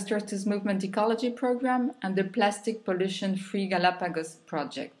Galapagos Tortoise Movement Ecology Program and the Plastic Pollution-Free Galapagos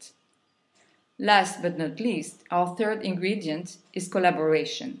Project. Last but not least, our third ingredient is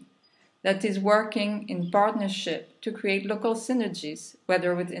collaboration. That is working in partnership to create local synergies,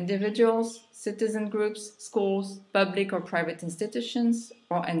 whether with individuals, citizen groups, schools, public or private institutions,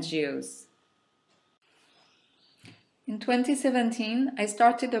 or NGOs. In 2017, I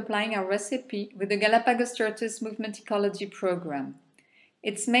started applying our recipe with the Galapagos Tortoise Movement Ecology Program.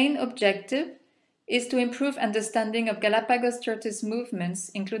 Its main objective is to improve understanding of Galapagos tortoise movements,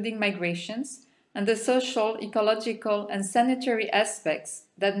 including migrations, and the social, ecological, and sanitary aspects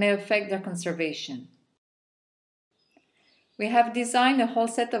that may affect their conservation. We have designed a whole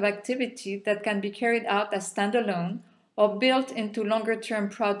set of activities that can be carried out as standalone or built into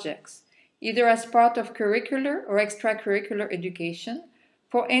longer-term projects, either as part of curricular or extracurricular education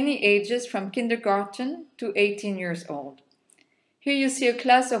for any ages from kindergarten to 18 years old. Here you see a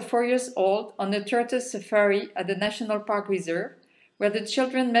class of 4 years old on a tortoise safari at the National Park Reserve, where the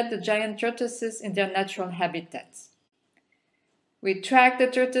children met the giant tortoises in their natural habitats. We track the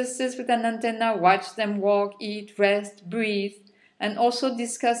tortoises with an antenna, watch them walk, eat, rest, breathe, and also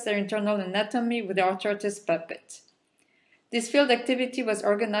discuss their internal anatomy with our tortoise puppet. This field activity was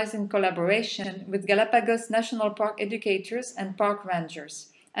organized in collaboration with Galapagos National Park educators and park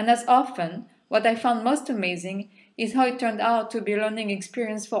rangers. And as often, what I found most amazing is how it turned out to be a learning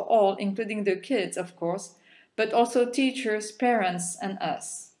experience for all, including the kids, of course, but also teachers, parents, and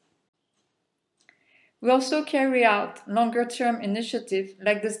us. We also carry out longer-term initiatives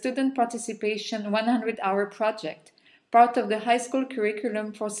like the Student Participation 100-Hour Project, part of the high school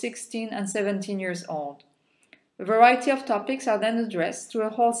curriculum for 16 and 17 years old. A variety of topics are then addressed through a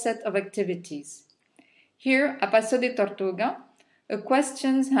whole set of activities. Here, a Paso de Tortuga, a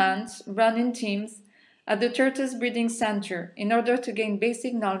questions hands run in teams at the Tortoise Breeding Center in order to gain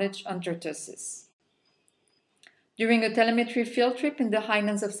basic knowledge on tortoises. During a telemetry field trip in the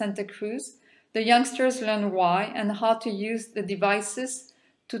highlands of Santa Cruz, the youngsters learn why and how to use the devices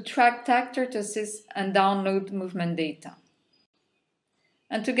to track tag tortoises and download movement data.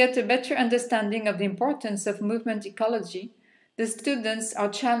 And to get a better understanding of the importance of movement ecology, the students are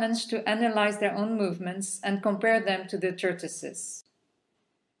challenged to analyze their own movements and compare them to the tortoises.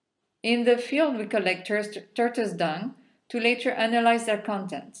 In the field, we collect tortoise dung to later analyze their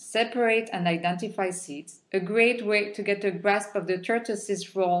content, separate and identify seeds, a great way to get a grasp of the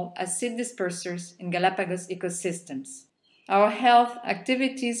tortoises' role as seed dispersers in Galapagos ecosystems. Our health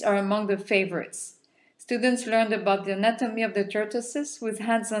activities are among the favorites. Students learned about the anatomy of the tortoises with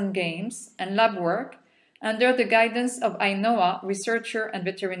hands-on games and lab work under the guidance of Ainhoa, researcher and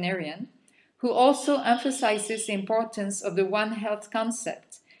veterinarian, who also emphasizes the importance of the One Health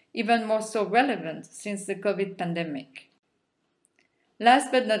concept, even more so relevant since the COVID pandemic.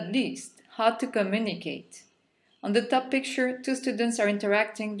 Last but not least, how to communicate. On the top picture, 2 students are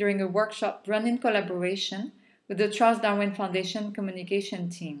interacting during a workshop run in collaboration with the Charles Darwin Foundation communication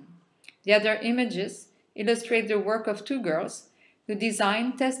team. The other images illustrate the work of 2 girls who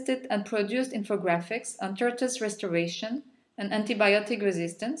designed, tested, and produced infographics on tortoise restoration and antibiotic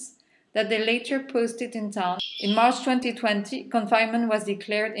resistance that they later posted in town. In March 2020, confinement was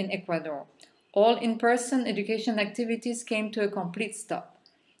declared in Ecuador. All in-person education activities came to a complete stop.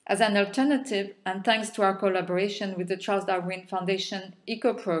 As an alternative, and thanks to our collaboration with the Charles Darwin Foundation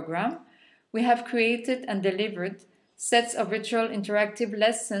Eco Program, we have created and delivered sets of virtual interactive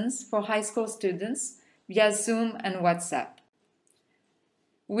lessons for high school students via Zoom and WhatsApp.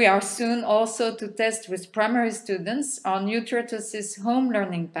 We are soon also to test with primary students our new Tortoises Home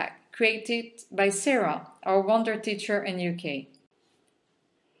Learning Pack, created by Sarah, our wonder teacher in UK.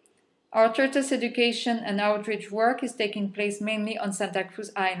 Our tortoise education and outreach work is taking place mainly on Santa Cruz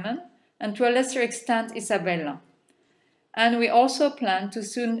Island and to a lesser extent Isabela. And we also plan to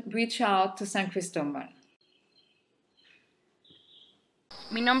soon reach out to San Cristóbal.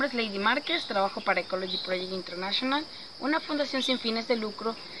 Mi nombre es Lady Márquez, trabajo para Ecology Project International, una fundación sin fines de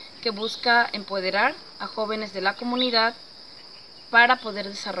lucro que busca empoderar a jóvenes de la comunidad para poder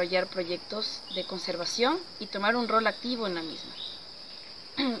desarrollar proyectos de conservación y tomar un rol activo en la misma.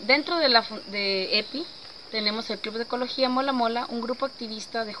 Dentro de EPI tenemos el Club de Ecología Mola Mola, un grupo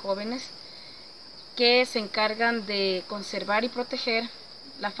activista de jóvenes que se encargan de conservar y proteger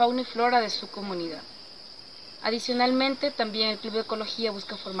la fauna y flora de su comunidad. Adicionalmente, también el Club de Ecología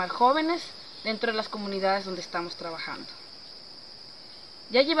busca formar jóvenes dentro de las comunidades donde estamos trabajando.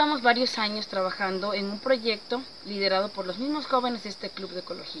 Ya llevamos varios años trabajando en un proyecto liderado por los mismos jóvenes de este Club de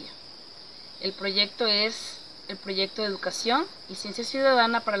Ecología. El proyecto es el proyecto de educación y ciencia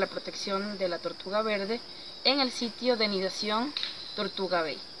ciudadana para la protección de la tortuga verde en el sitio de nidación Tortuga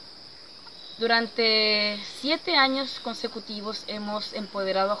Bay. Durante 7 años consecutivos hemos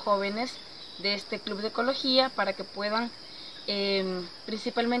empoderado a jóvenes de este club de ecología para que puedan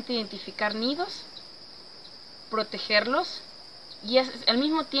principalmente identificar nidos, protegerlos y al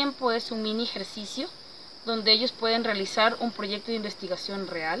mismo tiempo es un mini ejercicio donde ellos pueden realizar un proyecto de investigación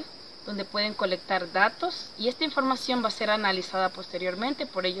real, donde pueden colectar datos y esta información va a ser analizada posteriormente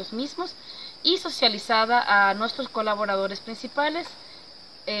por ellos mismos y socializada a nuestros colaboradores principales,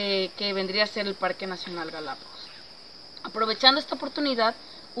 que vendría a ser el Parque Nacional Galápagos. Aprovechando esta oportunidad,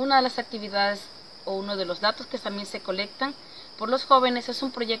 una de las actividades o uno de los datos que también se colectan por los jóvenes es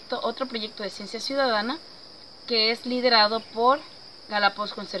otro proyecto de ciencia ciudadana que es liderado por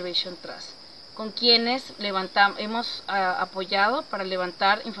Galapagos Conservation Trust, con quienes hemos apoyado para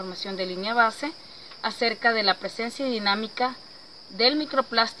levantar información de línea base acerca de la presencia y dinámica del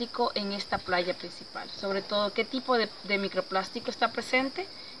microplástico en esta playa principal, sobre todo qué tipo de microplástico está presente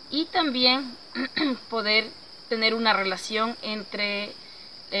y también poder tener una relación entre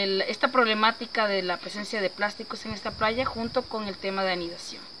esta problemática de la presencia de plásticos en esta playa junto con el tema de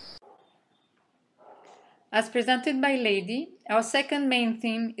anidación. As presented by Lady, our second main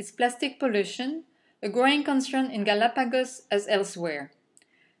theme is plastic pollution, a growing concern in Galapagos as elsewhere.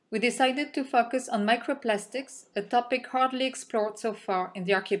 We decided to focus on microplastics, a topic hardly explored so far in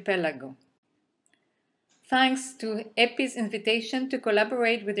the archipelago. Thanks to EPI's invitation to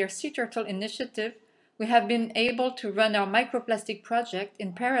collaborate with their Sea Turtle initiative, we have been able to run our microplastic project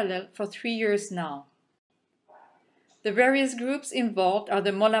in parallel for 3 years now. The various groups involved are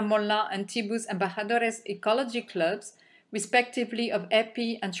the Mola Mola and Tibus Embajadores Ecology Clubs, respectively of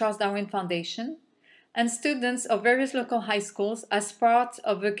EPI and Charles Darwin Foundation, and students of various local high schools as part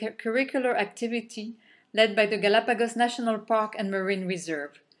of a curricular activity led by the Galapagos National Park and Marine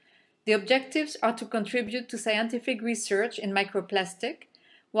Reserve. The objectives are to contribute to scientific research in microplastic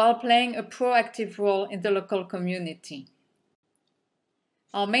while playing a proactive role in the local community.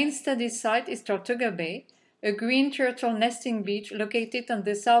 Our main study site is Tortuga Bay, a green turtle nesting beach located on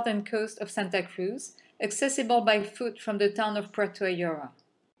the southern coast of Santa Cruz, accessible by foot from the town of Puerto Ayora.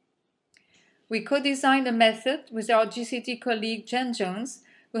 We co-designed a method with our GCT colleague Jen Jones,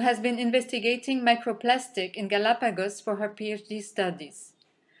 who has been investigating microplastic in Galapagos for her PhD studies.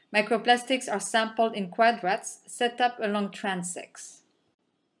 Microplastics are sampled in quadrats set up along transects.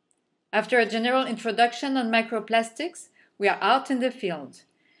 After a general introduction on microplastics, we are out in the field.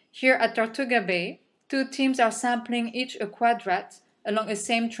 Here at Tortuga Bay, 2 teams are sampling each a quadrat along a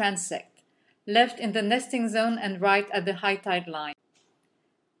same transect, left in the nesting zone and right at the high tide line.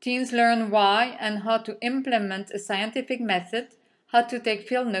 Teens learn why and how to implement a scientific method, how to take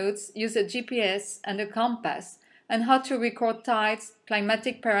field notes, use a GPS and a compass, and how to record tides,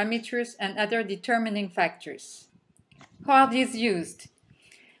 climatic parameters, and other determining factors. How are these used?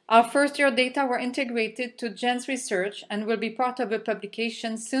 Our first-year data were integrated to Jen's research and will be part of a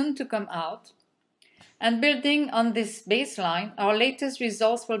publication soon to come out. And building on this baseline, our latest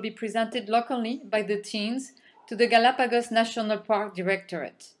results will be presented locally by the teens to the Galapagos National Park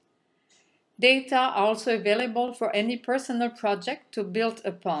Directorate. Data are also available for any personal project to build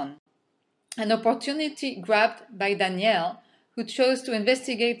upon. An opportunity grabbed by Danielle, who chose to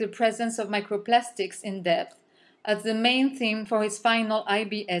investigate the presence of microplastics in depth as the main theme for his final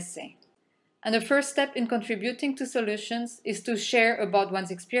IB essay. And the first step in contributing to solutions is to share about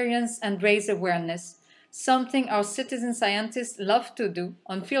one's experience and raise awareness, something our citizen scientists love to do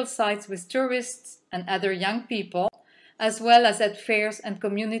on field sites with tourists and other young people, as well as at fairs and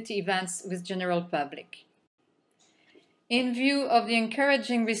community events with general public. In view of the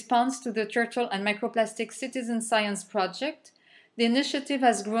encouraging response to the Turtle and Microplastic Citizen Science Project, the initiative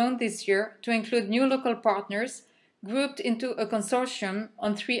has grown this year to include new local partners grouped into a consortium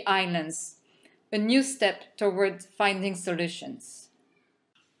on 3 islands, a new step toward finding solutions.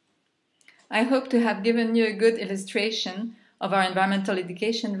 I hope to have given you a good illustration of our environmental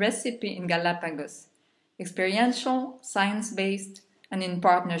education recipe in Galapagos, experiential, science-based, and in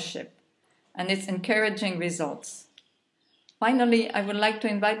partnership, and its encouraging results. Finally, I would like to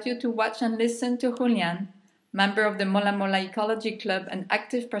invite you to watch and listen to Julián, member of the Mola Mola Ecology Club and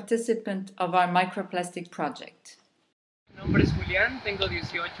active participant of our microplastic project. Mi nombre es Julián, tengo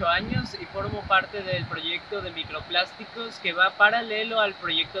 18 años y formo parte del proyecto de microplásticos que va paralelo al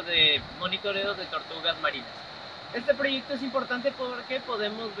proyecto de monitoreo de tortugas marinas. Este proyecto es importante porque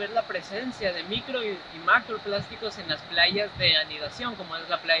podemos ver la presencia de micro y macroplásticos en las playas de anidación, como es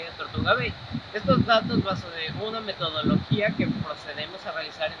la playa de Tortuga Bay. Estos datos, basados en una metodología que procedemos a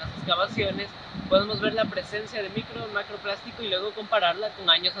realizar en las excavaciones, podemos ver la presencia de micro y macroplástico y luego compararla con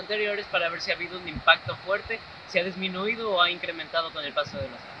años anteriores para ver si ha habido un impacto fuerte, si ha disminuido o ha incrementado con el paso de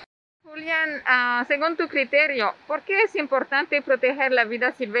los años. Julián, según tu criterio, ¿por qué es importante proteger la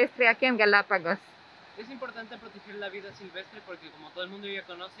vida silvestre aquí en Galápagos? Es importante proteger la vida silvestre porque, como todo el mundo ya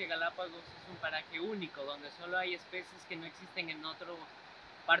conoce, Galápagos es un paraje único donde solo hay especies que no existen en otra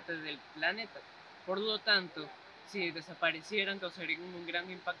parte del planeta. Por lo tanto, si desaparecieran, causarían un gran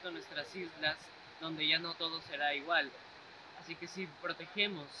impacto en nuestras islas, donde ya no todo será igual. Así que si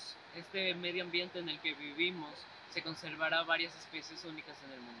protegemos este medio ambiente en el que vivimos, se conservará varias especies únicas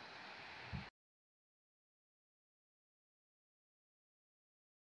en el mundo.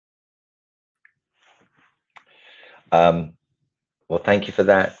 Well, thank you for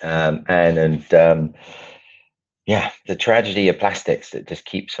that. Yeah, the tragedy of plastics that just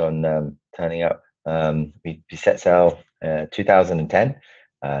keeps on turning up. We set sail 2010,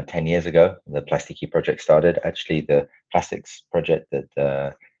 10 years ago. The Plastiki project started. Actually, the plastics project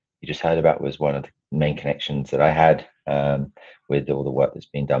that you just heard about was one of the main connections that I had with all the work that's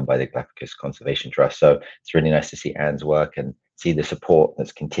been done by the Galapagos Conservation Trust. So it's really nice to see Anne's work and see the support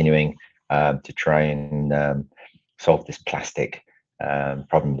that's continuing to try and solve this plastic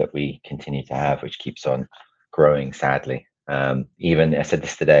problem that we continue to have, which keeps on growing, sadly. Even I said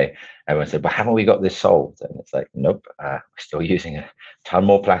this today, everyone said, but haven't we got this solved? And it's like, nope, we're still using a ton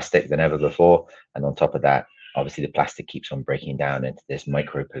more plastic than ever before. And on top of that, obviously the plastic keeps on breaking down into this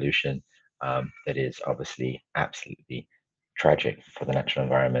micro pollution that is obviously absolutely tragic for the natural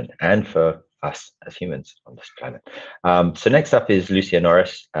environment and for us as humans on this planet. So next up is Lucia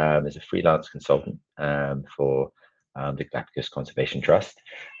Norris, is a freelance consultant for the Galapagos Conservation Trust.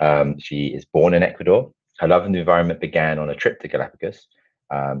 She is born in Ecuador. Her love of the environment began on a trip to Galapagos.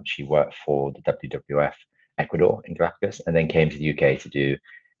 She worked for the WWF Ecuador in Galapagos and then came to the UK to do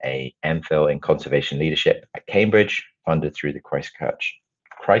a MPhil in conservation leadership at Cambridge, funded through the Christchurch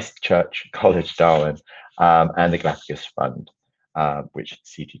College Darwin and the Galapagos Fund, which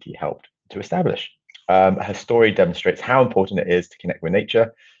CTT helped to establish. Her story demonstrates how important it is to connect with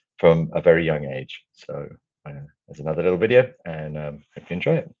nature from a very young age. So there's another little video and hope you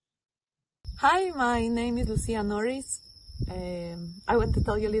enjoy it. Hi, my name is Lucia Norris. I want to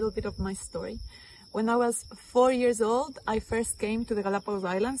tell you a little bit of my story. When I was 4 years old, I first came to the Galapagos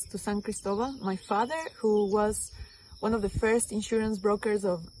Islands, to San Cristobal. My father, who was one of the first insurance brokers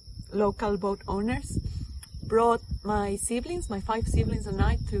of local boat owners, brought my siblings, my 5 siblings and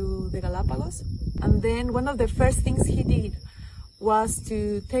I, to the Galapagos. And then one of the first things he did was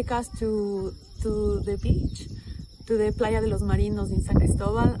to take us to the beach, to the Playa de los Marinos in San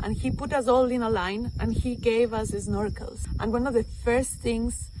Cristobal, and he put us all in a line and he gave us snorkels. And one of the first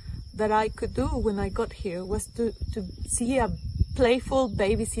things that I could do when I got here was to see a playful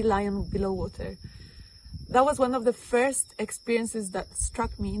baby sea lion below water. That was one of the first experiences that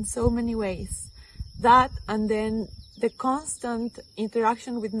struck me in so many ways. That, and then the constant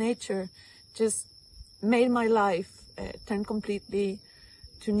interaction with nature just made my life turn completely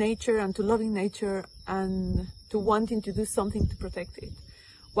to nature and to loving nature and to wanting to do something to protect it.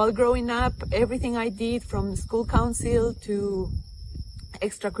 While growing up, everything I did, from school council to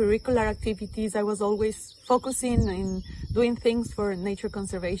extracurricular activities, I was always focusing in doing things for nature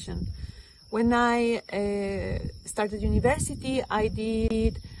conservation. When I started university, I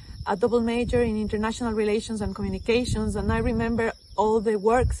did a double major in international relations and communications, and I remember all the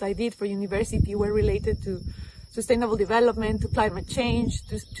works I did for university were related to sustainable development, to climate change,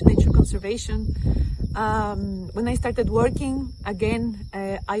 to nature conservation. When I started working, again,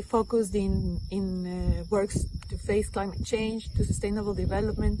 I focused in works to face climate change, to sustainable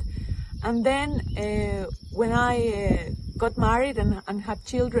development. And then when I got married and had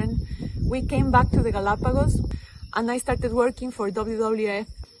children, we came back to the Galapagos and I started working for WWF.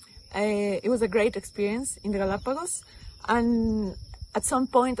 It was a great experience in the Galapagos. And at some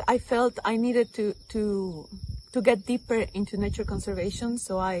point I felt I needed to get deeper into nature conservation.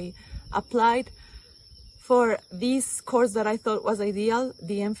 So I applied for this course that I thought was ideal,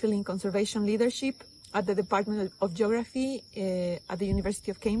 the MPhil in Conservation Leadership at the Department of Geography at the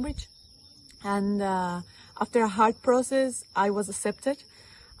University of Cambridge. And after a hard process, I was accepted.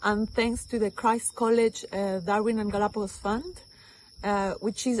 And thanks to the Christ College Darwin and Galapagos Fund,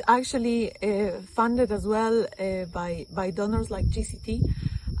 which is actually funded as well by donors like GCT,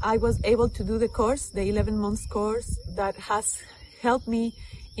 I was able to do the course, the 11 months course, that has helped me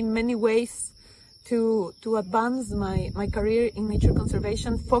in many ways to advance my career in nature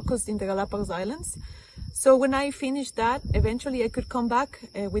conservation, focused in the Galapagos Islands. So when I finished that, eventually I could come back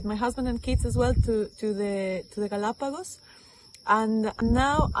with my husband and kids as well to the Galapagos. And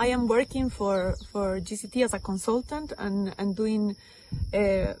now I am working for GCT as a consultant and doing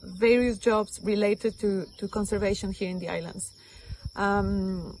various jobs related to conservation here in the islands.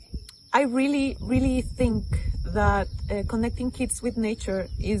 I really think that connecting kids with nature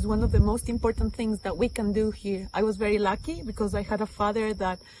is one of the most important things that we can do here. I was very lucky because I had a father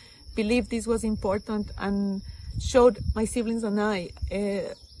that believed this was important and showed my siblings and I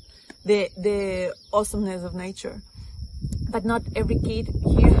the awesomeness of nature. But not every kid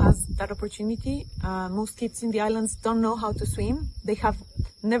here has that opportunity. Most kids in the islands don't know how to swim. They have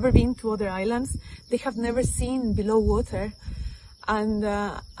never been to other islands. They have never seen below water. And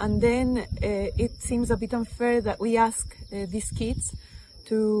then it seems a bit unfair that we ask these kids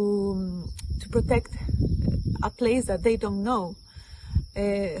to protect a place that they don't know.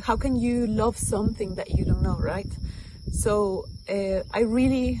 How can you love something that you don't know, right? So I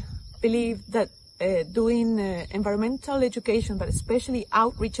really believe that doing environmental education, but especially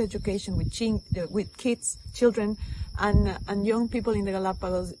outreach education with kids, children, and young people in the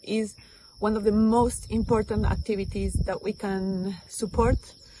Galapagos is one of the most important activities that we can support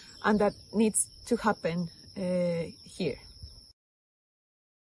and that needs to happen here.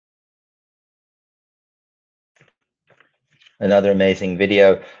 Another amazing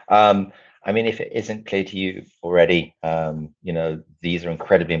video. I mean, if it isn't clear to you already, you know, these are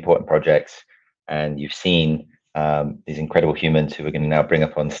incredibly important projects, and you've seen these incredible humans who we're going to now bring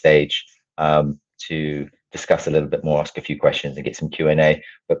up on stage to discuss a little bit more, ask a few questions and get some Q&A.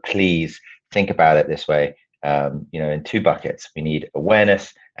 But please think about it this way, you know, in 2 buckets. We need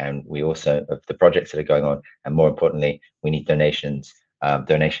awareness, and we also of the projects that are going on, and more importantly, we need donations,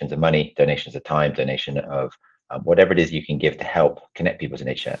 donations of money, donations of time, donation of whatever it is you can give to help connect people to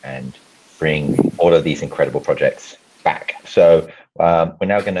nature and bring all of these incredible projects back. So we're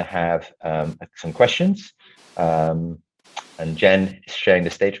now going to have some questions, and Jen is sharing the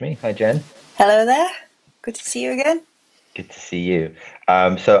stage with me. Hi, Jen. Hello there. Good to see you again. Good to see you.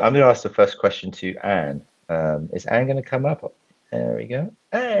 So I'm going to ask the first question to Anne. Is Anne going to come up? There we go.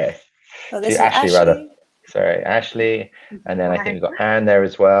 Hey. Well, To Ashley, rather. Sorry, Ashley. And then I think we've got Anne there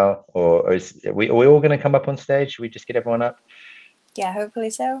as well. Or are we all going to come up on stage? Should we just get everyone up? Yeah, hopefully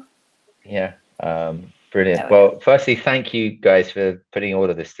so. Yeah. Brilliant. Well, firstly, thank you guys for putting all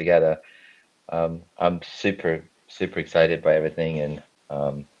of this together. I'm super excited by everything, and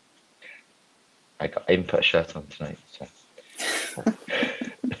I even put a shirt on tonight. So.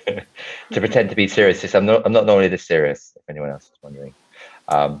 to pretend to be serious. I'm not normally this serious, if anyone else is wondering.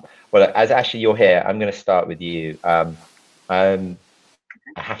 Well, as Ashley, you're here, I'm going to start with you. I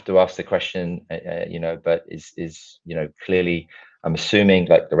have to ask the question, but is clearly, I'm assuming,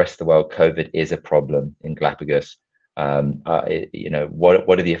 like the rest of the world, COVID is a problem in Galapagos. What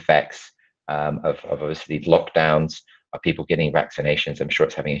are the effects of obviously lockdowns? Are people getting vaccinations? I'm sure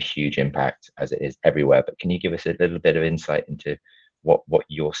it's having a huge impact, as it is everywhere. But can you give us a little bit of insight into what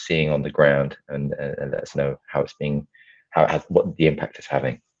you're seeing on the ground, and let us know how it's being, what the impact is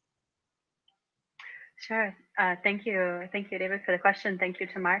having? Sure. Thank you, David, for the question. Thank you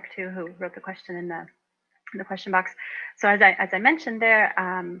to Mark too, who wrote the question in the question box. So as I mentioned there,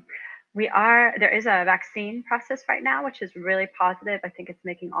 there is a vaccine process right now, which is really positive. I think it's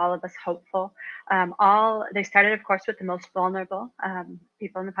making all of us hopeful. They started, of course, with the most vulnerable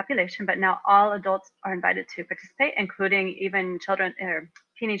people in the population, but now all adults are invited to participate, including even children or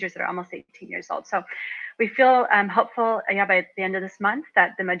teenagers that are almost 18 years old. So we feel hopeful, by the end of this month,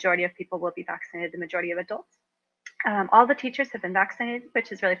 that the majority of people will be vaccinated, the majority of adults. All the teachers have been vaccinated,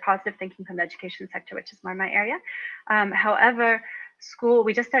 which is really positive, thinking from the education sector, which is more my area. However,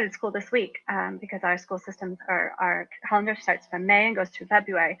 we just started school this week because our school systems, our calendar starts from May and goes through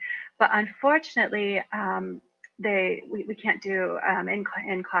February. But unfortunately, we can't do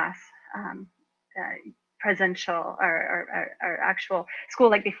in-class presential or actual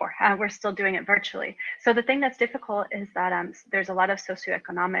school like before. We're still doing it virtually. So the thing that's difficult is that there's a lot of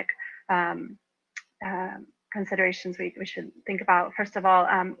socioeconomic considerations we should think about. First of all,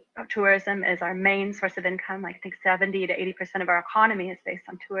 tourism is our main source of income. I think 70 to 80% of our economy is based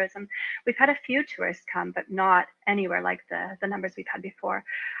on tourism. We've had a few tourists come, but not anywhere like the numbers we've had before.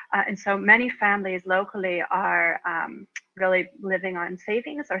 And so many families locally are really living on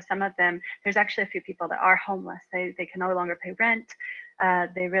savings, or some of them, there's actually a few people that are homeless. They can no longer pay rent.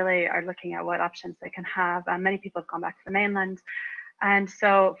 They really are looking at what options they can have. Many people have gone back to the mainland. And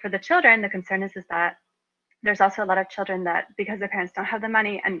so for the children, the concern is that there's also a lot of children that, because their parents don't have the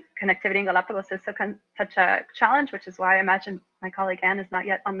money, and connectivity in Galapagos is such a challenge, which is why I imagine my colleague Anne is not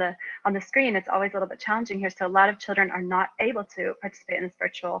yet on the screen. It's always a little bit challenging here. So a lot of children are not able to participate in this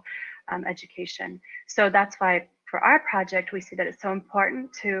virtual education. So that's why for our project, we see that it's so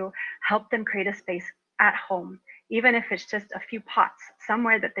important to help them create a space at home, even if it's just a few pots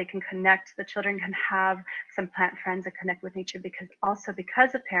somewhere that they can connect. The children can have some plant friends and connect with nature, because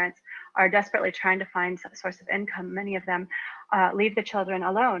the parents are desperately trying to find some source of income. Many of them leave the children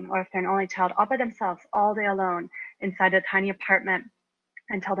alone, or if they're an only child, all by themselves, all day alone inside a tiny apartment,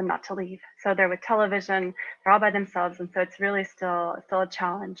 and tell them not to leave. So they're with television, they're all by themselves. And so it's really still a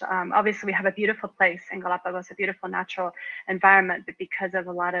challenge. Obviously we have a beautiful place in Galapagos, a beautiful natural environment, but because of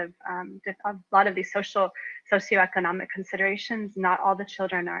a lot of these socioeconomic considerations, not all the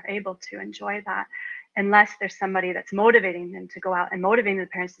children are able to enjoy that, unless there's somebody that's motivating them to go out and motivating the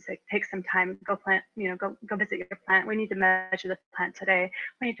parents to say, take some time, go plant, go visit your plant. We need to measure the plant today.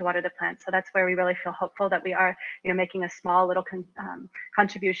 We need to water the plant. So that's where we really feel hopeful that we are, making a small little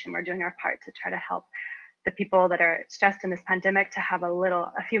contribution. We're doing our part to try to help the people that are stressed in this pandemic to have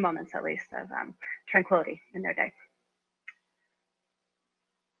a few moments at least of tranquility in their day.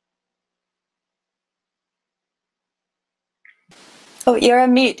 Oh, you're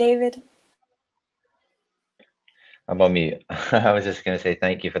on mute, David. I'm on mute. I was just going to say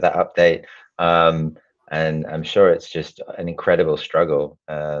thank you for that update. And I'm sure it's just an incredible struggle.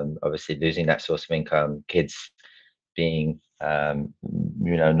 Obviously, losing that source of income, kids being,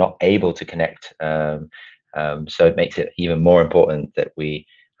 not able to connect. So it makes it even more important that we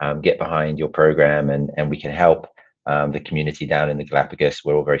get behind your program and we can help the community down in the Galapagos.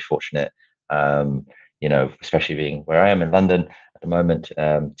 We're all very fortunate, especially being where I am in London at the moment,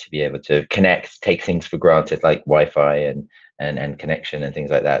 to be able to connect, take things for granted like Wi-Fi and connection and things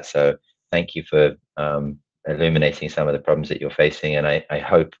like that. So thank you for illuminating some of the problems that you're facing. And I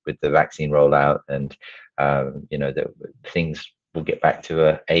hope with the vaccine rollout and that things will get back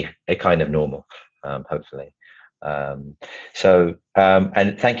to a kind of normal, hopefully. And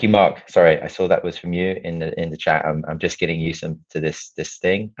thank you, Mark. Sorry, I saw that was from you in the chat. I'm just getting used to this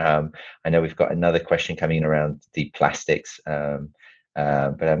thing. I know we've got another question coming around the plastics, but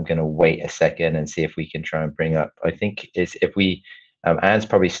I'm going to wait a second and see if we can try and bring up. I think if we, Anne's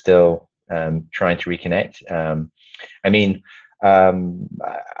probably still trying to reconnect.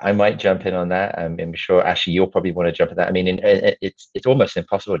 I might jump in on that. I'm sure, Ashley, you'll probably want to jump in that. It's almost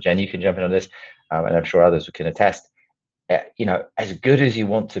impossible. Jen, you can jump in on this, and I'm sure others can attest. As good as you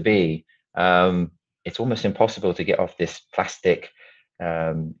want to be, it's almost impossible to get off this plastic,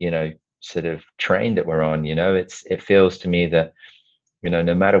 sort of train that we're on. It feels to me that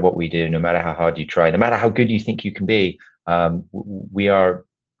no matter what we do, no matter how hard you try, no matter how good you think you can be, we are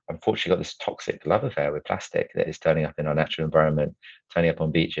unfortunately got this toxic love affair with plastic that is turning up in our natural environment, turning up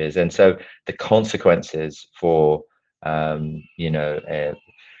on beaches. And so the consequences for, for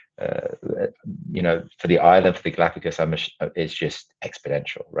the island, for the Galapagos, is just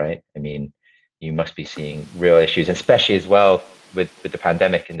exponential, right? I mean, you must be seeing real issues, and especially as well with the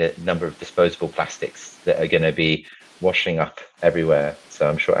pandemic and the number of disposable plastics that are going to be washing up everywhere. So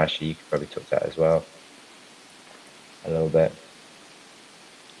I'm sure, Ashley, you could probably talk to that as well a little bit,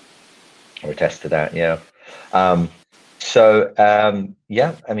 or attest to that. Yeah.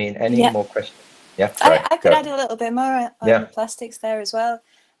 Yeah, I mean, any more questions? Yeah, sorry, I could add a little bit more on plastics there as well.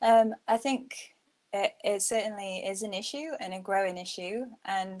 I think it certainly is an issue, and a growing issue,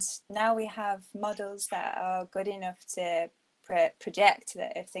 and now we have models that are good enough to project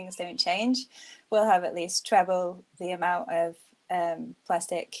that if things don't change, we'll have at least treble the amount of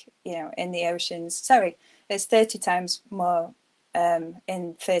plastic, in the oceans. Sorry, it's 30 times more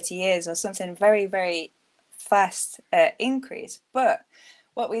in 30 years or something. Very, very fast increase. But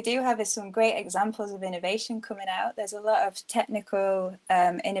what we do have is some great examples of innovation coming out. There's a lot of technical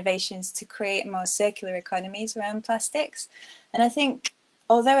innovations to create more circular economies around plastics. And I think,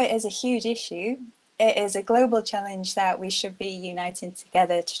 although it is a huge issue, it is a global challenge that we should be uniting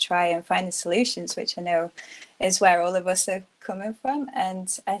together to try and find the solutions, which I know is where all of us are coming from. And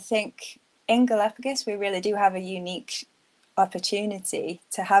I think in Galapagos, we really do have a unique opportunity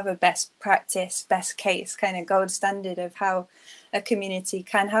to have a best practice, best case, kind of gold standard of how a community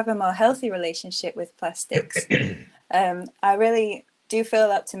can have a more healthy relationship with plastics. I really do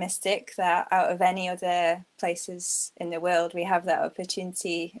feel optimistic that out of any other places in the world, we have that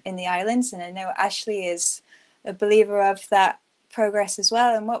opportunity in the islands. And I know Ashley is a believer of that progress as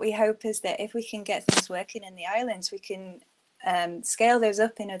well. And what we hope is that if we can get things working in the islands, we can scale those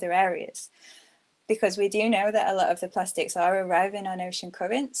up in other areas. Because we do know that a lot of the plastics are arriving on ocean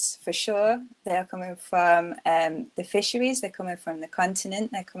currents, for sure. They're coming from the fisheries, they're coming from the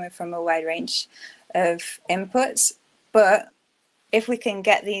continent, they're coming from a wide range of inputs. But if we can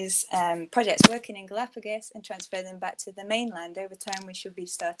get these projects working in Galapagos and transfer them back to the mainland, over time we should be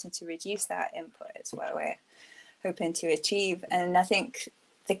starting to reduce that input. Is what we're hoping to achieve. And I think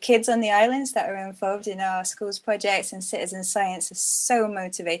the kids on the islands that are involved in our schools projects and citizen science are so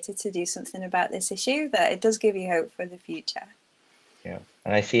motivated to do something about this issue that it does give you hope for the future. Yeah,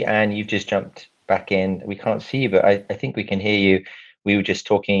 and I see, Anne, you've just jumped back in. We can't see you, but I think we can hear you. We were just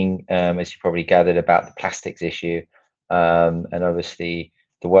talking, as you probably gathered, about the plastics issue. And obviously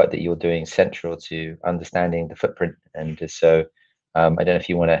the work that you're doing is central to understanding the footprint. And so I don't know if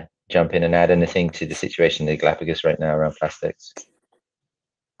you want to jump in and add anything to the situation in the Galapagos right now around plastics.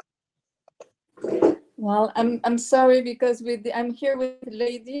 Well, I'm sorry because I'm here with the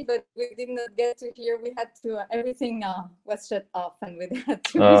lady, but we did not get to hear. We had to, everything was shut off and we had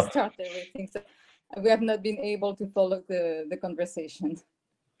to restart everything. So we have not been able to follow the conversation.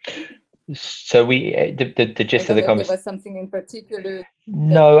 So the gist of the conversation. There was something in particular.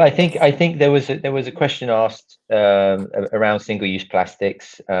 No, I think there was a question asked around single-use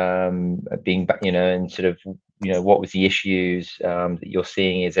plastics being, and sort of, what was the issues that you're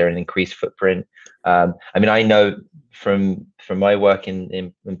seeing? Is there an increased footprint? I mean, I know from my work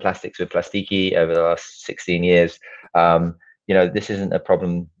in plastics with Plastiki over the last 16 years, this isn't a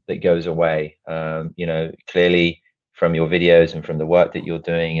problem that goes away. Clearly, from your videos and from the work that you're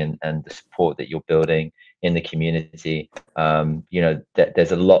doing and the support that you're building in the community,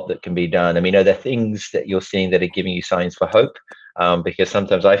 there's a lot that can be done. I mean, are there things that you're seeing that are giving you signs for hope? Because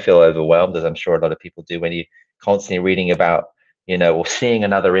sometimes I feel overwhelmed, as I'm sure a lot of people do, when you constantly reading about, or seeing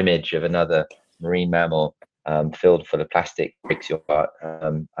another image of another marine mammal filled full of plastic breaks your heart.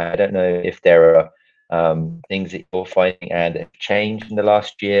 I don't know if there are things that you're finding and have changed in the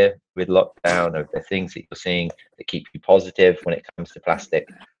last year with lockdown, or the things that you're seeing that keep you positive when it comes to plastic,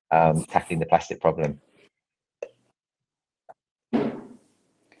 tackling the plastic problem.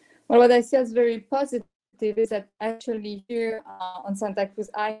 Well, what I see as very positive is that actually here on Santa Cruz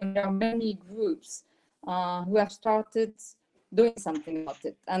Island, there are many groups who have started doing something about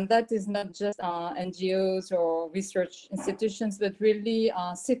it. And that is not just NGOs or research institutions, but really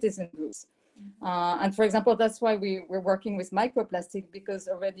citizen groups. And for example, that's why we're working with microplastic, because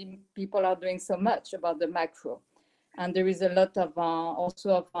already people are doing so much about the macro. And there is a lot of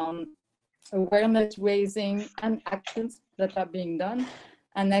also of awareness raising and actions that are being done.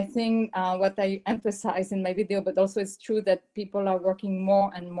 And I think what I emphasize in my video, but also it's true that people are working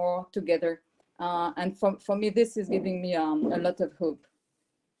more and more together. And for me, this is giving me a lot of hope.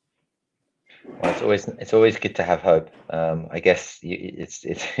 Well, it's always good to have hope. I guess it's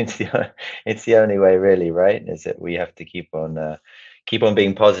the only way, really, right? Is that we have to keep on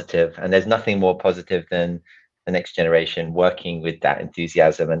being positive, and there's nothing more positive than the next generation working with that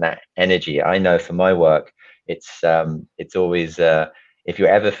enthusiasm and that energy. I know for my work, it's always if you're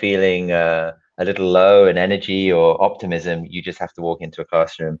ever feeling a little low in energy or optimism, you just have to walk into a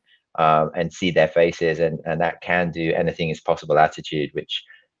classroom and see their faces, and that can do anything is possible attitude, which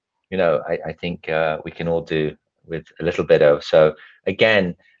I think we can all do with a little bit of. So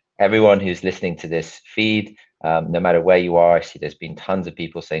again, everyone who's listening to this feed, no matter where you are, I see there's been tons of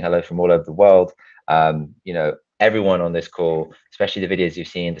people saying hello from all over the world. Everyone on this call, especially the videos you've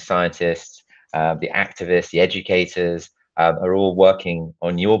seen, the scientists, the activists, the educators, are all working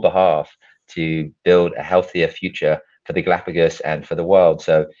on your behalf to build a healthier future for the Galapagos and for the world.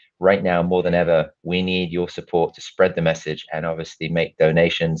 So right now, more than ever, we need your support to spread the message and obviously make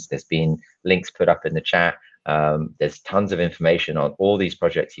donations. There's been links put up in the chat. There's tons of information on all these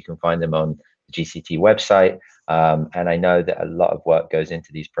projects. You can find them on the GCT website. And I know that a lot of work goes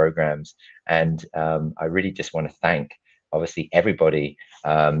into these programs. And I really just want to thank, obviously, everybody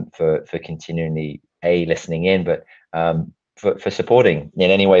for continually, listening in, but for supporting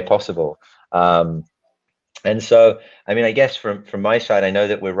in any way possible. And so, I mean, I guess from my side, I know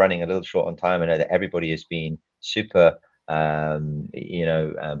that we're running a little short on time. I know that everybody has been super,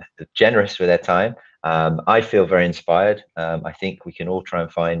 generous with their time. I feel very inspired. I think we can all try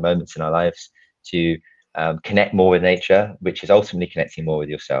and find moments in our lives to connect more with nature, which is ultimately connecting more with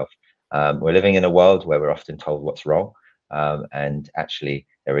yourself. We're living in a world where we're often told what's wrong, and actually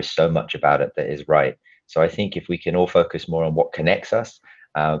there is so much about it that is right. So I think if we can all focus more on what connects us,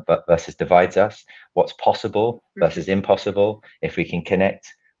 but versus divides us, what's possible versus impossible, if we can connect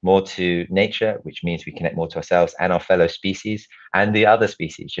more to nature, which means we connect more to ourselves and our fellow species and the other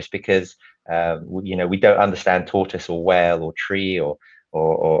species, just because we don't understand tortoise or whale or tree or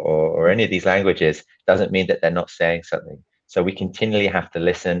any of these languages doesn't mean that they're not saying something. So we continually have to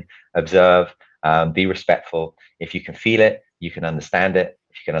listen, observe, be respectful. If you can feel it, you can understand it.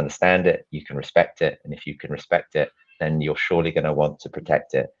 If you can understand it, you can respect it. And if you can respect it, then you're surely going to want to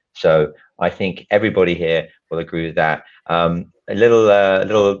protect it. So I think everybody here will agree with that. A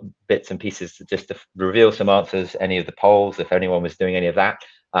little bits and pieces just to reveal some answers, any of the polls, if anyone was doing any of that.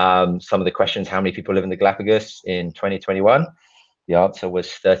 Some of the questions: how many people live in the Galapagos in 2021? The answer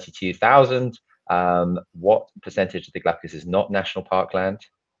was 32,000. What percentage of the Galapagos is not national parkland?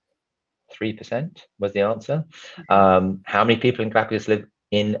 3% was the answer. How many people in Galapagos live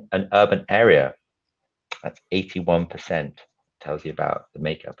in an urban area? That's 81%. Tells you about the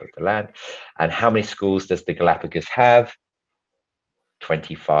makeup of the land. And how many schools does the Galapagos have?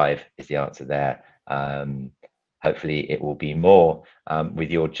 25 is the answer there. Hopefully it will be more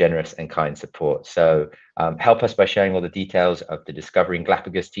with your generous and kind support. So help us by sharing all the details of the Discovering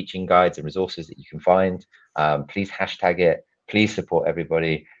Galapagos teaching guides and resources that you can find. Please hashtag it. Please support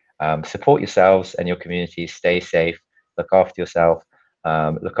everybody. Support yourselves and your communities. Stay safe. Look after yourself.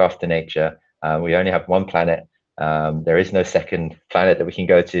 Look after nature. We only have one planet. There is no second planet that we can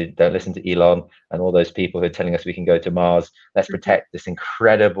go to. Don't listen to Elon and all those people who are telling us we can go to Mars. Let's protect this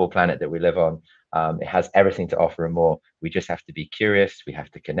incredible planet that we live on. It has everything to offer and more. We just have to be curious. We have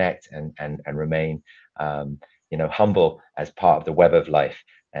to connect and remain, humble as part of the web of life.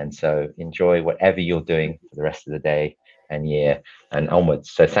 And so enjoy whatever you're doing for the rest of the day and year and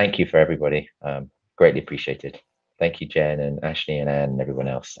onwards. So thank you for everybody. Greatly appreciated. Thank you, Jen and Ashley and Anne and everyone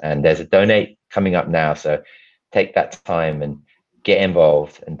else. And there's a donate coming up now. So take that time and get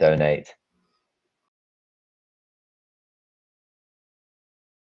involved and donate.